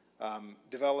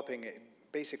 developing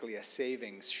basically a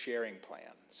savings sharing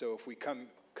plan. So if we come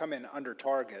in under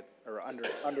target or under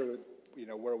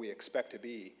where we expect to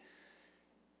be,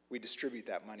 we distribute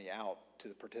that money out to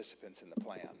the participants in the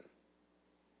plan.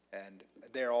 And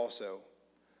they're also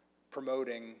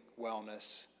promoting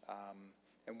wellness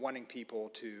and wanting people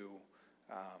to,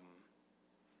 I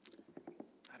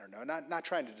don't know, not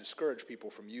trying to discourage people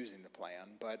from using the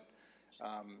plan, but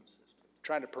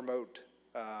trying to promote,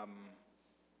 I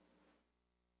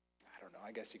don't know,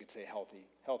 I guess you could say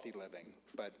healthy living,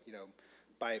 but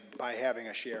by having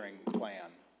a sharing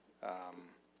plan.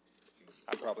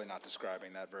 I'm probably not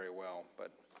describing that very well,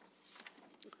 but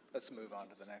let's move on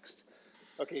to the next.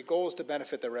 Okay, goals to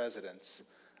benefit the residents.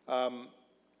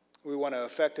 We want to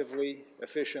effectively,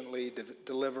 efficiently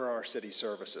deliver our city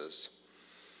services.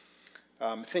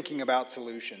 Thinking about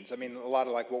solutions. I mean, a lot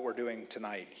of like what we're doing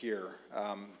tonight here,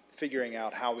 figuring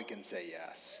out how we can say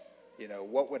yes.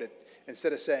 What would it,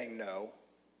 instead of saying no,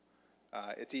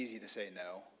 it's easy to say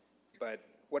no, but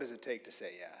what does it take to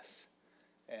say yes?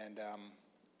 And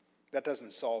that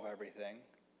doesn't solve everything,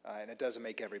 and it doesn't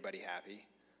make everybody happy,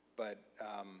 but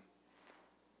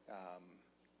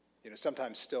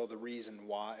sometimes still the reason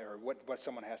why, or what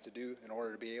someone has to do in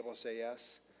order to be able to say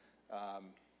yes,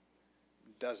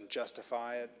 doesn't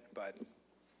justify it, but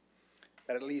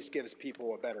that at least gives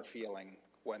people a better feeling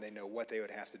when they know what they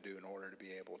would have to do in order to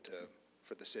be able to,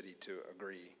 for the city to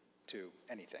agree to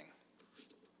anything.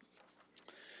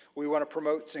 We want to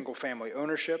promote single-family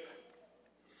ownership,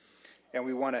 and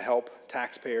we want to help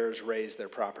taxpayers raise their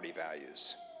property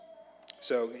values.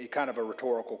 So kind of a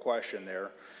rhetorical question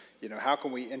there. How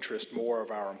can we interest more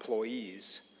of our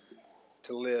employees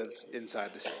to live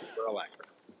inside the city of Erlanger?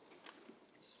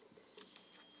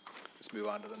 Let's move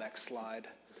on to the next slide.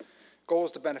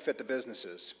 Goals to benefit the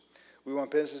businesses. We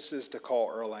want businesses to call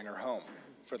Erlanger home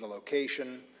for the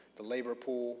location, the labor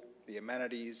pool, the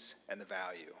amenities, and the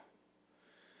value.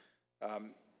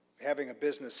 Having a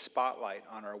business spotlight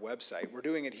on our website. We're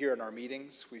doing it here in our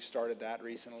meetings. We've started that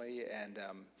recently, and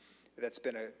that's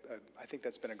been I think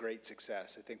that's been a great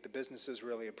success. I think the businesses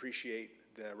really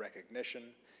appreciate the recognition,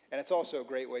 and it's also a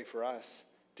great way for us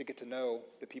to get to know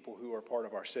the people who are part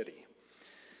of our city.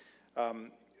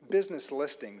 Business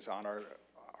listings on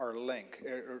our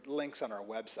links on our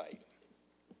website.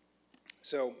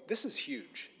 So this is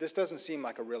huge. This doesn't seem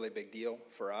like a really big deal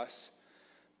for us,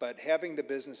 but having the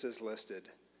businesses listed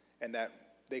and that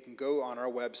they can go on our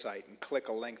website and click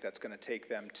a link that's going to take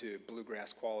them to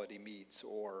Bluegrass Quality Meats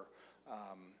or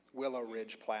Willow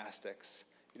Ridge Plastics,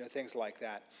 things like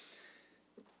that.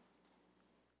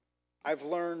 I've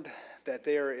learned that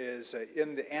there is,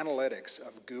 in the analytics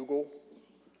of Google,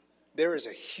 there is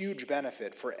a huge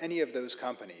benefit for any of those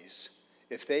companies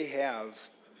if they have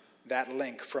that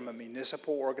link from a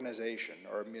municipal organization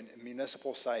or a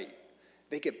municipal site.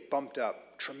 They get bumped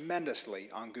up tremendously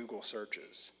on Google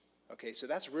searches. Okay, so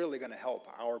that's really going to help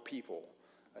our people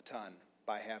a ton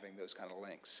by having those kind of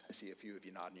links. I see a few of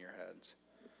you nodding your heads.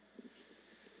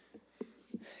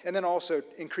 And then also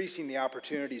increasing the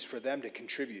opportunities for them to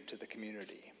contribute to the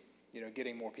community,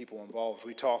 getting more people involved.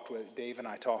 Dave and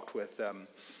I talked with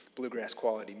Bluegrass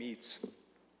Quality Meats.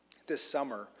 This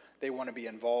summer, they want to be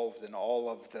involved in all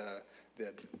of the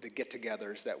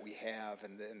get-togethers that we have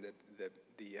and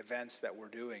the events that we're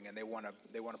doing, and they want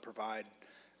to provide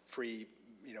free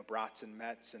brats and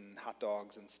mets and hot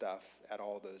dogs and stuff at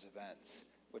all those events,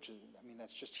 which is,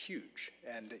 that's just huge.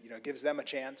 And, it gives them a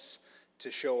chance to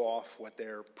show off what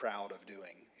they're proud of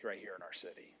doing right here in our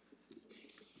city.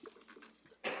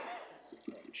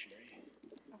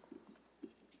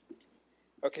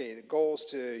 Okay, the goal is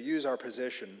to use our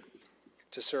position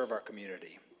to serve our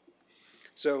community.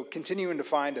 So continuing to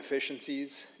find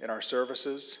efficiencies in our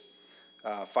services,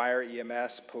 fire,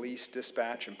 EMS, police,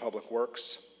 dispatch, and public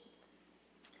works.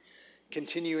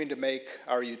 Continuing to make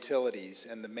our utilities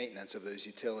and the maintenance of those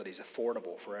utilities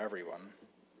affordable for everyone.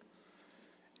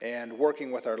 And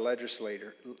working with our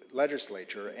legislature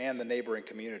and the neighboring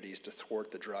communities to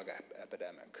thwart the drug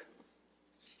epidemic.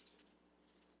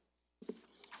 All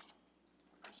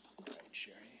right,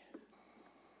 Sherry.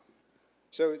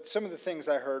 So some of the things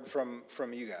I heard from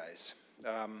you guys.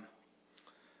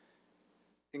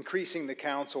 Increasing the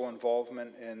council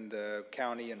involvement in the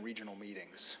county and regional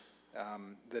meetings.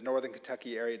 The Northern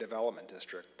Kentucky Area Development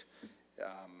District,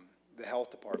 the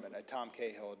health department. Tom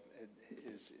Cahill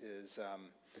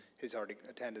he's already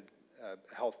attended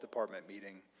a health department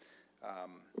meeting.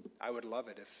 I would love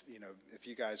it if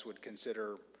you guys would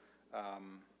consider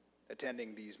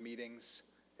attending these meetings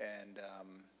and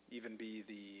even be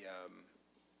the,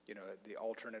 you know, the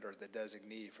alternate or the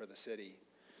designee for the city.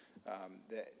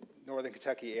 The Northern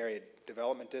Kentucky Area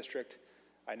Development District,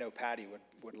 I know Patty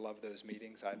would love those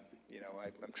meetings. I'm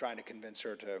trying to convince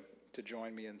her to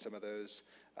join me in some of those.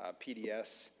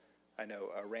 PDS, I know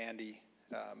Randy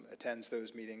attends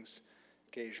those meetings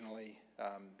occasionally.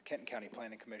 Kenton County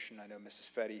Planning Commission, I know Mrs.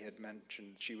 Fetty had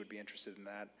mentioned she would be interested in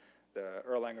that. The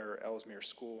Erlanger-Ellesmere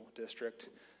School District,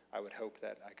 I would hope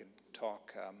that I could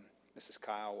talk Mrs.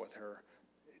 Kyle with her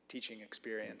teaching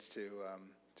experience to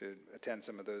attend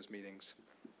some of those meetings.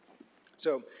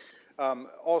 So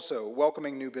also,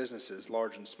 welcoming new businesses,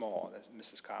 large and small,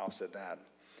 Mrs. Kyle said that.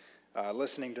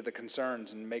 Listening to the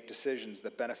concerns and make decisions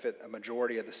that benefit a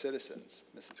majority of the citizens,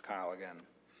 Mrs. Kyle again.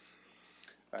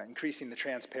 Increasing the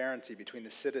transparency between the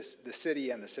city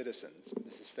and the citizens,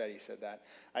 Mrs. Fetty said that.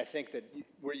 I think that,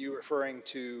 were you referring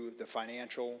to the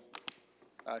financial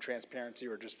transparency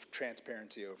or just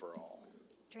transparency overall?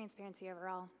 Transparency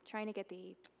overall, trying to get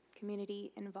the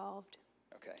community involved.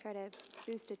 Okay. Try to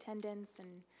boost attendance and.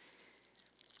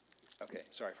 Okay,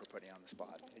 sorry for putting you on the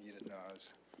spot. You didn't know I was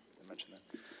going to mention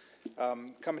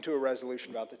that. Coming to a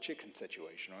resolution about the chicken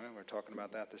situation. Right? We're talking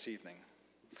about that this evening.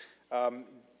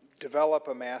 Develop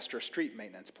a master street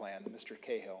maintenance plan. Mr.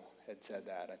 Cahill had said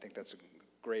that. I think that's a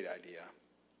great idea.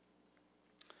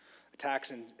 A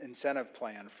tax incentive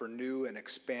plan for new and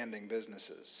expanding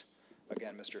businesses.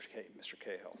 Again, Mr.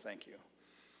 Cahill, thank you.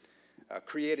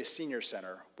 Create a senior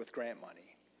center with grant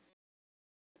money.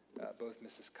 Both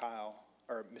Mrs.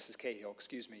 Cahill,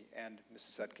 excuse me, and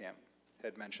Mrs. Sedkamp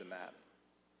had mentioned that.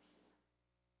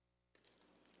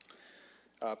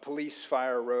 Police,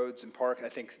 fire, roads, and park. I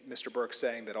think Mr. Burke's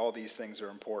saying that all these things are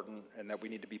important and that we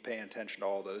need to be paying attention to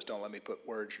all those. Don't let me put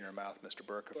words in your mouth, Mr.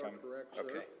 Burke, if I'm correct, sir.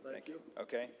 okay. Thank you.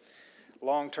 Okay.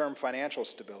 Long-term financial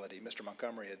stability. Mr.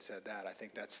 Montgomery had said that. I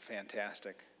think that's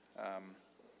fantastic. I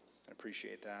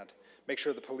appreciate that. Make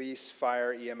sure the police,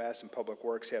 fire, EMS, and public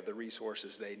works have the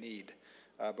resources they need.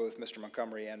 Both Mr.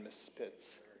 Montgomery and Mrs.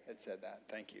 Pitts had said that.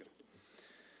 Thank you.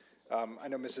 I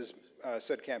know Mrs.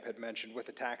 Sudkamp had mentioned with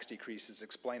the tax decreases,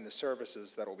 explain the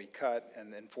services that will be cut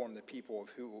and inform the people of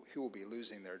who will be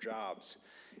losing their jobs.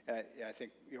 And I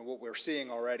think what we're seeing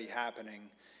already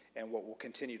happening and what will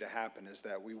continue to happen is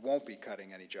that we won't be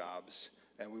cutting any jobs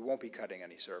and we won't be cutting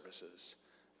any services.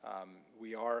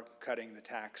 We are cutting the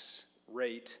tax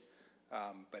rate,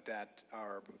 but that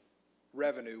our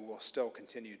revenue will still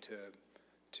continue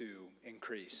to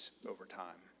increase over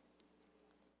time.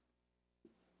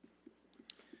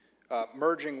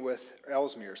 Merging with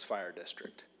Ellesmere's fire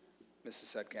district.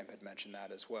 Mrs. Sedkamp had mentioned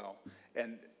that as well.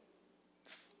 And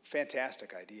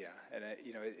fantastic idea. And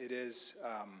it is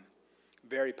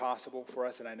very possible for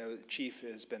us, and I know the chief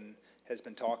has been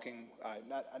talking, I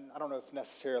don't know if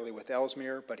necessarily with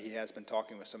Ellesmere, but he has been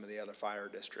talking with some of the other fire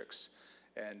districts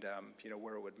and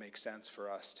where it would make sense for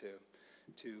us to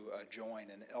join,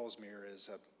 and Ellesmere is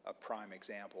a prime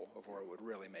example of where it would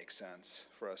really make sense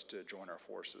for us to join our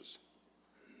forces.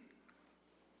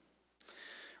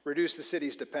 Reduce the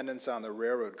city's dependence on the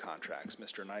railroad contracts.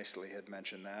 Mr. Nicely had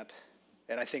mentioned that.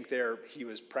 And I think he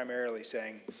was primarily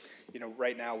saying,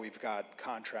 right now we've got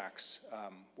contracts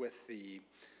with the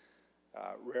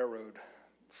railroad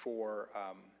for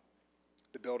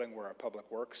the building where our public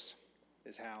works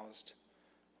is housed,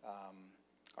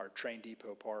 our train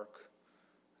depot park,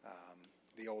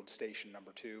 the old station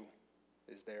number 2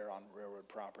 is there on railroad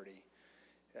property.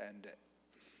 And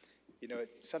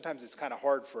sometimes it's kind of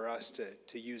hard for us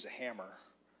to use a hammer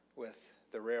with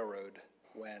the railroad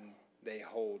when they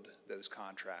hold those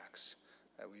contracts.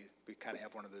 We kind of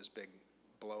have one of those big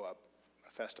blow-up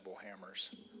festival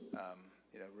hammers.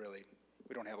 Really,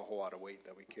 we don't have a whole lot of weight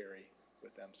that we carry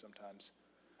with them sometimes.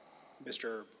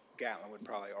 Mr. Gatlin would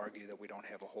probably argue that we don't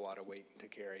have a whole lot of weight to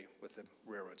carry with the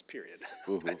railroads, period.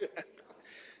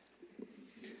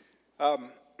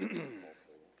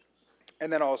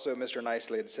 And then also, Mr.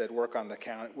 Nicely had said, work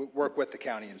with the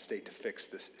county and state to fix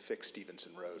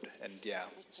Stevenson Road. And yeah,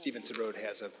 Stevenson Road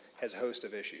has a host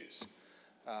of issues,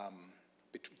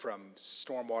 from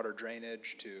stormwater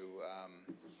drainage to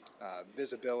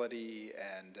visibility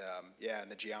and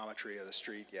and the geometry of the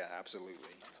street. Yeah,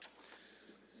 absolutely.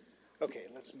 Okay,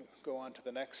 let's go on to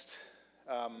the next.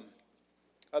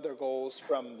 Other goals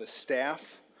from the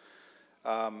staff.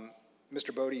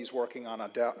 Mr. Bodie is working on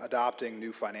adopting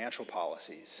new financial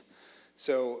policies.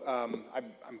 So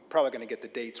I'm probably going to get the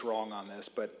dates wrong on this,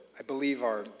 but I believe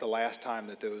the last time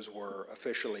that those were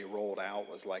officially rolled out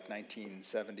was like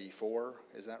 1974.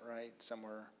 Is that right?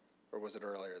 Somewhere, or was it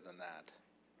earlier than that?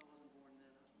 I wasn't born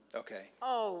then. Okay.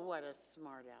 Oh, what a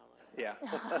smart aleck. Yeah.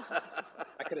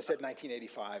 I could have said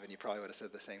 1985, and you probably would have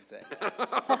said the same thing.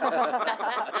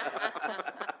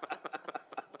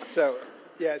 So,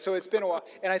 yeah, so it's been a while,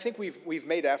 and I think we've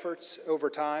made efforts over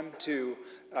time to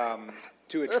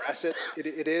address it.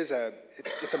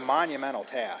 It's a monumental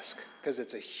task because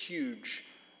it's a huge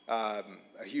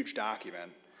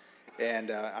document,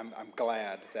 and I'm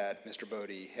glad that Mr.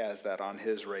 Bodie has that on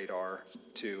his radar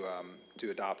to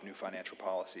adopt new financial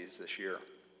policies this year.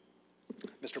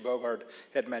 Mr. Bogard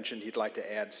had mentioned he'd like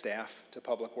to add staff to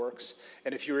Public Works,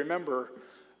 and if you remember,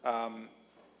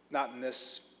 not in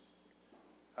this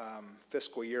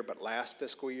fiscal year, but last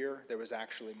fiscal year, there was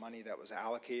actually money that was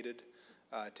allocated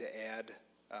to add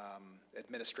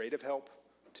administrative help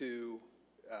to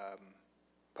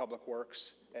Public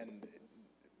Works, and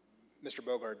Mr.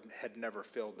 Bogard had never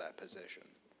filled that position.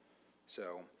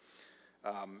 So,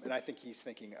 and I think he's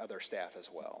thinking other staff as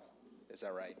well. Is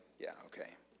that right? Yeah,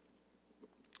 okay.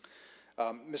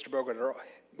 Mr.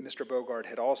 Bogard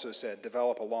had also said,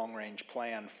 develop a long-range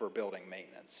plan for building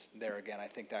maintenance. There again, I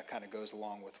think that kind of goes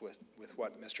along with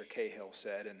what Mr. Cahill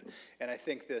said, and I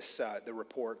think this the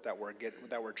report that we're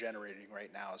generating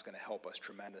right now is going to help us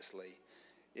tremendously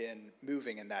in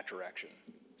moving in that direction.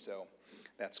 So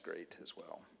that's great as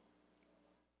well.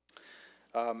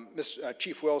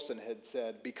 Chief Wilson had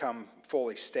said, become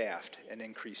fully staffed and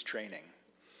increase training.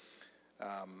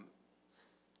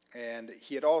 And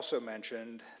he had also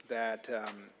mentioned that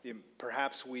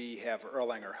perhaps we have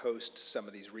Erlanger host some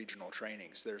of these regional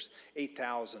trainings. There's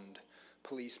 8,000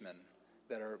 policemen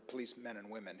that are policemen and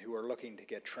women who are looking to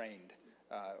get trained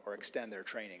or extend their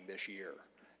training this year,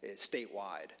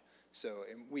 statewide. So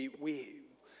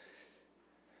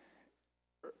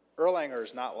Erlanger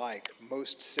is not like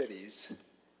most cities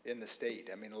in the state.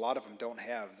 I mean, a lot of them don't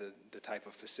have the type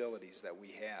of facilities that we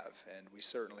have, and we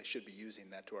certainly should be using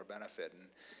that to our benefit. And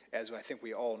as I think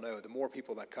we all know, the more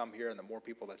people that come here and the more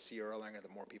people that see Erlanger, the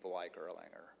more people like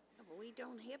Erlanger. No, but we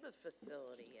don't have a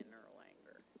facility in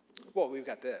Erlanger. Well, we've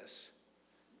got this.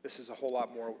 This is a whole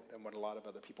lot more than what a lot of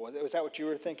other people. Was that what you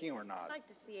were thinking or not? I'd like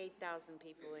to see 8,000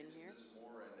 people in here.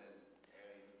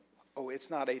 Oh, it's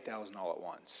not 8,000 all at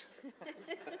once.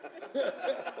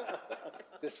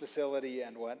 This facility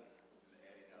and what?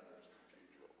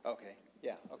 Okay,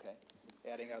 yeah, okay.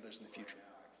 Adding others in the future.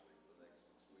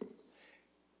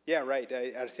 Yeah, right.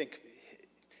 I think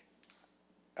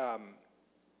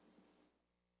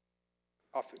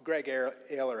Greg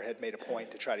Ayler had made a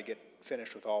point to try to get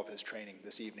finished with all of his training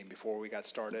this evening before we got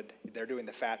started. They're doing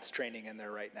the FATS training in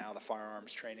there right now, the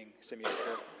firearms training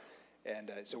simulator.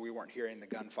 And so we weren't hearing the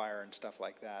gunfire and stuff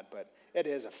like that, but it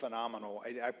is a phenomenal.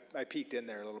 I peeked in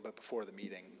there a little bit before the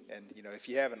meeting, and you know, if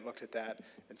you haven't looked at that,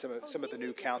 and some of the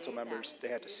new council members, they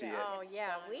had to see it. Oh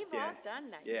yeah, we've all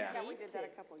done that. Yeah, we did that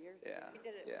a couple years ago. Yeah, We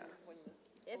did it yeah. when the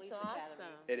It's police academy.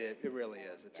 awesome. It really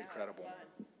is. It's incredible.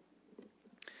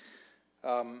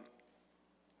 Fun.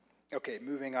 Okay,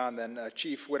 moving on then,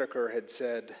 Chief Whitaker had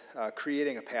said,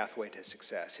 creating a pathway to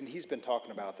success, and he's been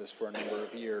talking about this for a number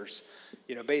of years.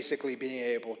 You know, basically being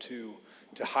able to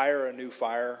hire a new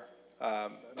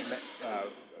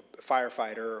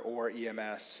firefighter or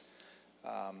EMS,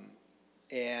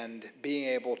 and being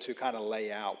able to kind of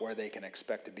lay out where they can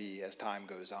expect to be as time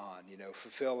goes on, you know,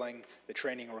 fulfilling the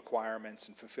training requirements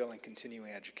and fulfilling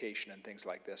continuing education and things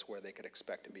like this where they could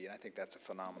expect to be, and I think that's a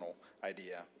phenomenal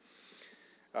idea.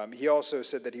 He also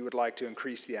said that he would like to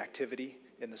increase the activity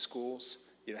in the schools,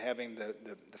 you know, having the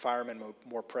firemen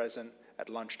more present at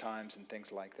lunch times and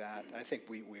things like that. And I think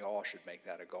we all should make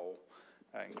that a goal,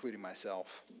 including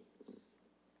myself.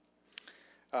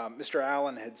 Mr.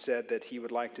 Allen had said that he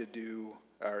would like to do,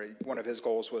 or one of his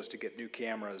goals was to get new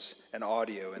cameras and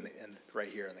audio right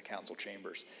here in the council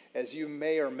chambers. As you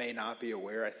may or may not be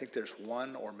aware, I think there's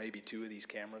one or maybe two of these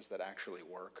cameras that actually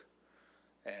work.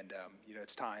 And you know,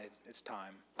 it's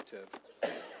time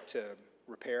to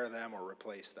repair them or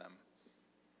replace them.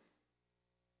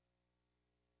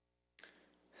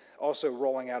 Also,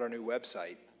 rolling out a new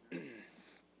website.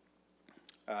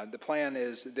 The plan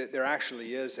is that there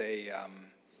actually is a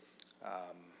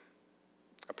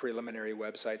preliminary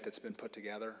website that's been put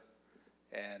together,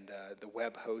 and the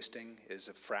web hosting is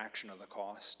a fraction of the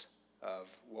cost of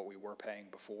what we were paying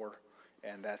before,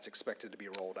 and that's expected to be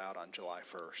rolled out on July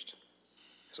 1st.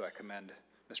 So I commend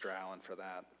Mr. Allen for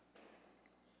that.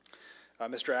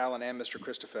 Mr. Allen and Mr.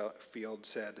 Christofield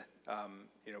said,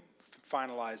 you know,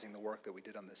 finalizing the work that we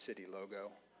did on the city logo,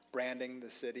 branding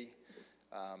the city,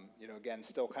 you know, again,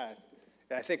 still kind of,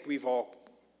 and I think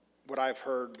what I've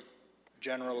heard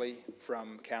generally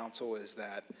from council is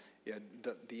that, you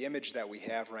know, the image that we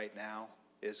have right now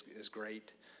is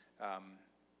great. I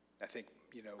think,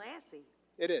 you know. Classy.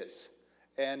 It is.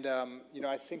 And, you know,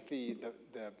 I think the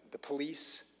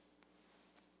police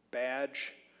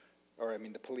badge, or I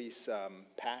mean the police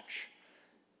patch,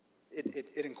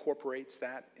 it incorporates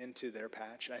that into their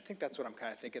patch. And I think that's what I'm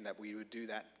kind of thinking, that we would do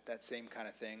that same kind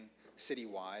of thing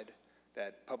citywide,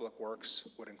 that Public Works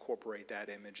would incorporate that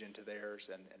image into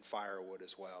theirs, and Fire would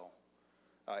as well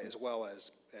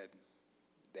as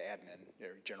the admin,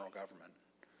 or general government.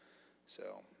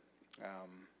 So,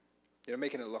 you know,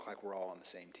 making it look like we're all on the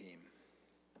same team.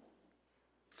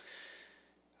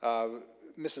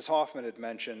 Mrs. Hoffman had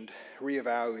mentioned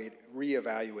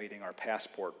reevaluating our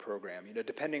passport program. You know,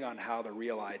 depending on how the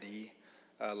Real ID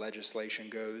legislation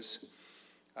goes,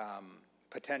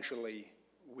 potentially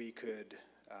we could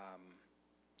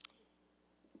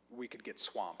get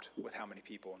swamped with how many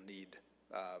people need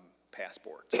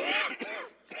passports. So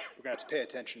we're going to have to pay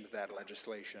attention to that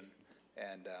legislation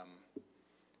and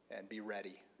be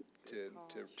ready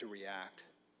to react.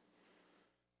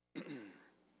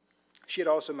 She had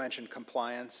also mentioned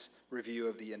compliance review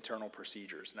of the internal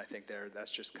procedures, and I think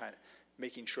that's just kind of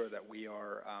making sure that we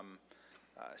are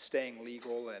staying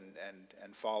legal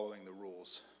and following the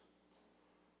rules.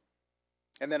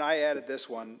 And then I added this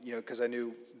one, you know, because I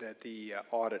knew that the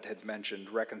audit had mentioned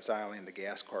reconciling the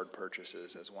gas card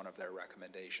purchases as one of their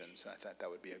recommendations, and I thought that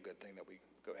would be a good thing that we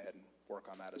go ahead and work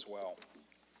on that as well.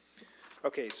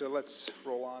 Okay, so let's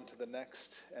roll on to the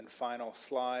next and final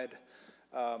slide.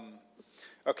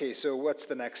 Okay, so what's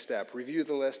the next step? Review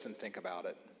the list and think about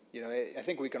it. You know, I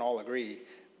think we can all agree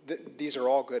these are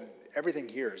all good. Everything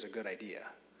here is a good idea.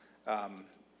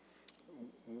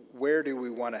 Where do we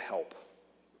want to help?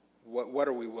 What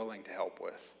are we willing to help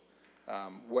with?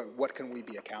 What can we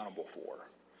be accountable for?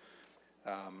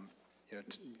 You know,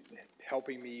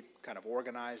 helping me kind of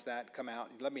organize that, come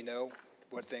out, let me know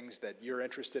what things that you're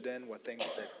interested in, what things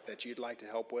that you'd like to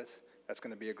help with. That's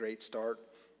going to be a great start.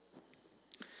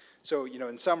 So, you know,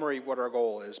 in summary, what our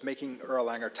goal is, making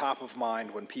Erlanger top of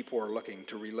mind when people are looking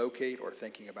to relocate or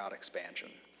thinking about expansion.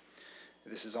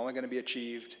 This is only going to be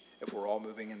achieved if we're all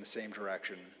moving in the same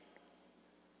direction.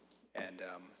 And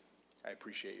I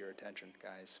appreciate your attention,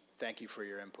 guys. Thank you for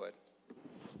your input.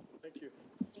 Thank you.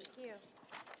 Thank you.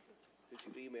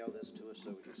 Could you email this to us so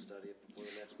we can study it before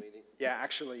the next meeting? Yeah,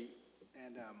 actually,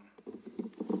 and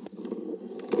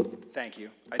thank you.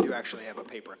 I do actually have a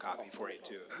paper copy for you,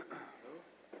 too.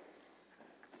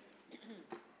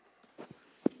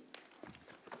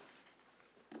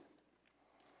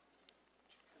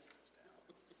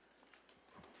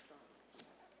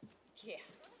 Yeah.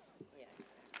 Yeah.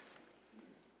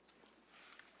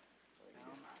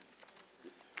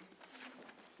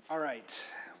 All right.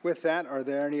 With that, are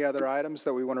there any other items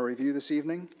that we want to review this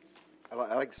evening?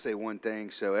 I'd like to say one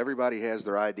thing. So everybody has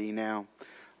their ID now.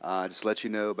 Just let you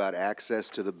know about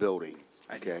access to the building.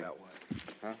 ID about what?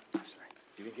 Huh? I'm sorry.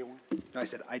 You didn't get one? No, I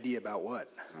said ID about what?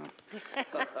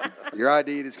 Your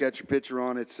ID that's got your picture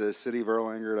on it's City of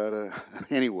Erlanger.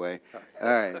 Anyway, all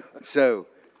right. So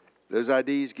those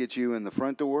IDs get you in the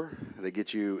front door. They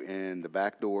get you in the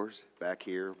back doors, back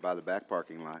here by the back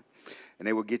parking lot. And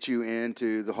they will get you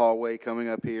into the hallway coming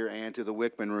up here and to the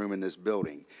Wickman room in this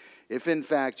building. If, in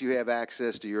fact, you have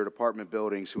access to your department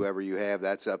buildings, whoever you have,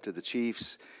 that's up to the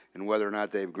chiefs and whether or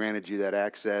not they've granted you that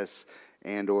access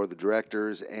and or the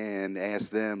directors, and ask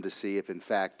them to see if, in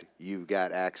fact, you've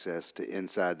got access to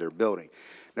inside their building.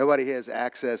 Nobody has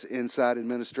access inside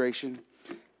administration.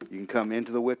 You can come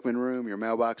into the Wickman room. Your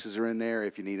mailboxes are in there.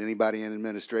 If you need anybody in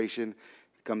administration,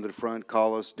 come to the front,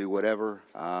 call us, do whatever.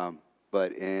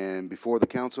 But before the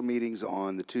council meetings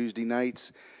on the Tuesday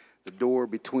nights, the door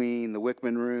between the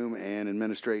Wickman room and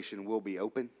administration will be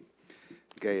open,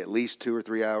 okay, at least 2 or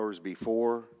 3 hours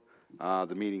before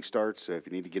the meeting starts. So if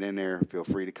you need to get in there, feel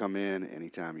free to come in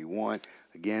anytime you want.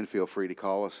 Again, feel free to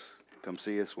call us, come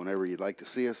see us whenever you'd like to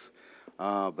see us.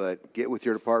 But get with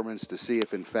your departments to see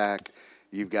if, in fact,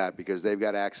 you've got, because they've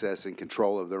got access and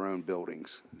control of their own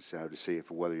buildings. So to see if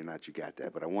whether or not you got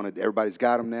that. But everybody's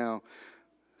got them now.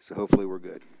 So hopefully we're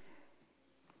good.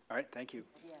 All right, thank you.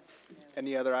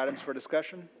 Any other items for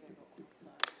discussion?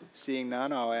 Seeing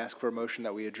none, I'll ask for a motion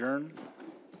that we adjourn.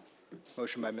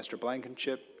 Motion by Mr.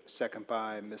 Blankenship, second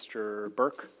by Mr.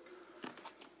 Burke.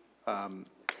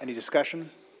 Any discussion?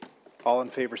 All in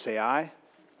favor say aye.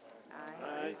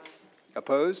 Aye.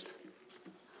 Opposed?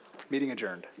 Meeting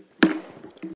adjourned.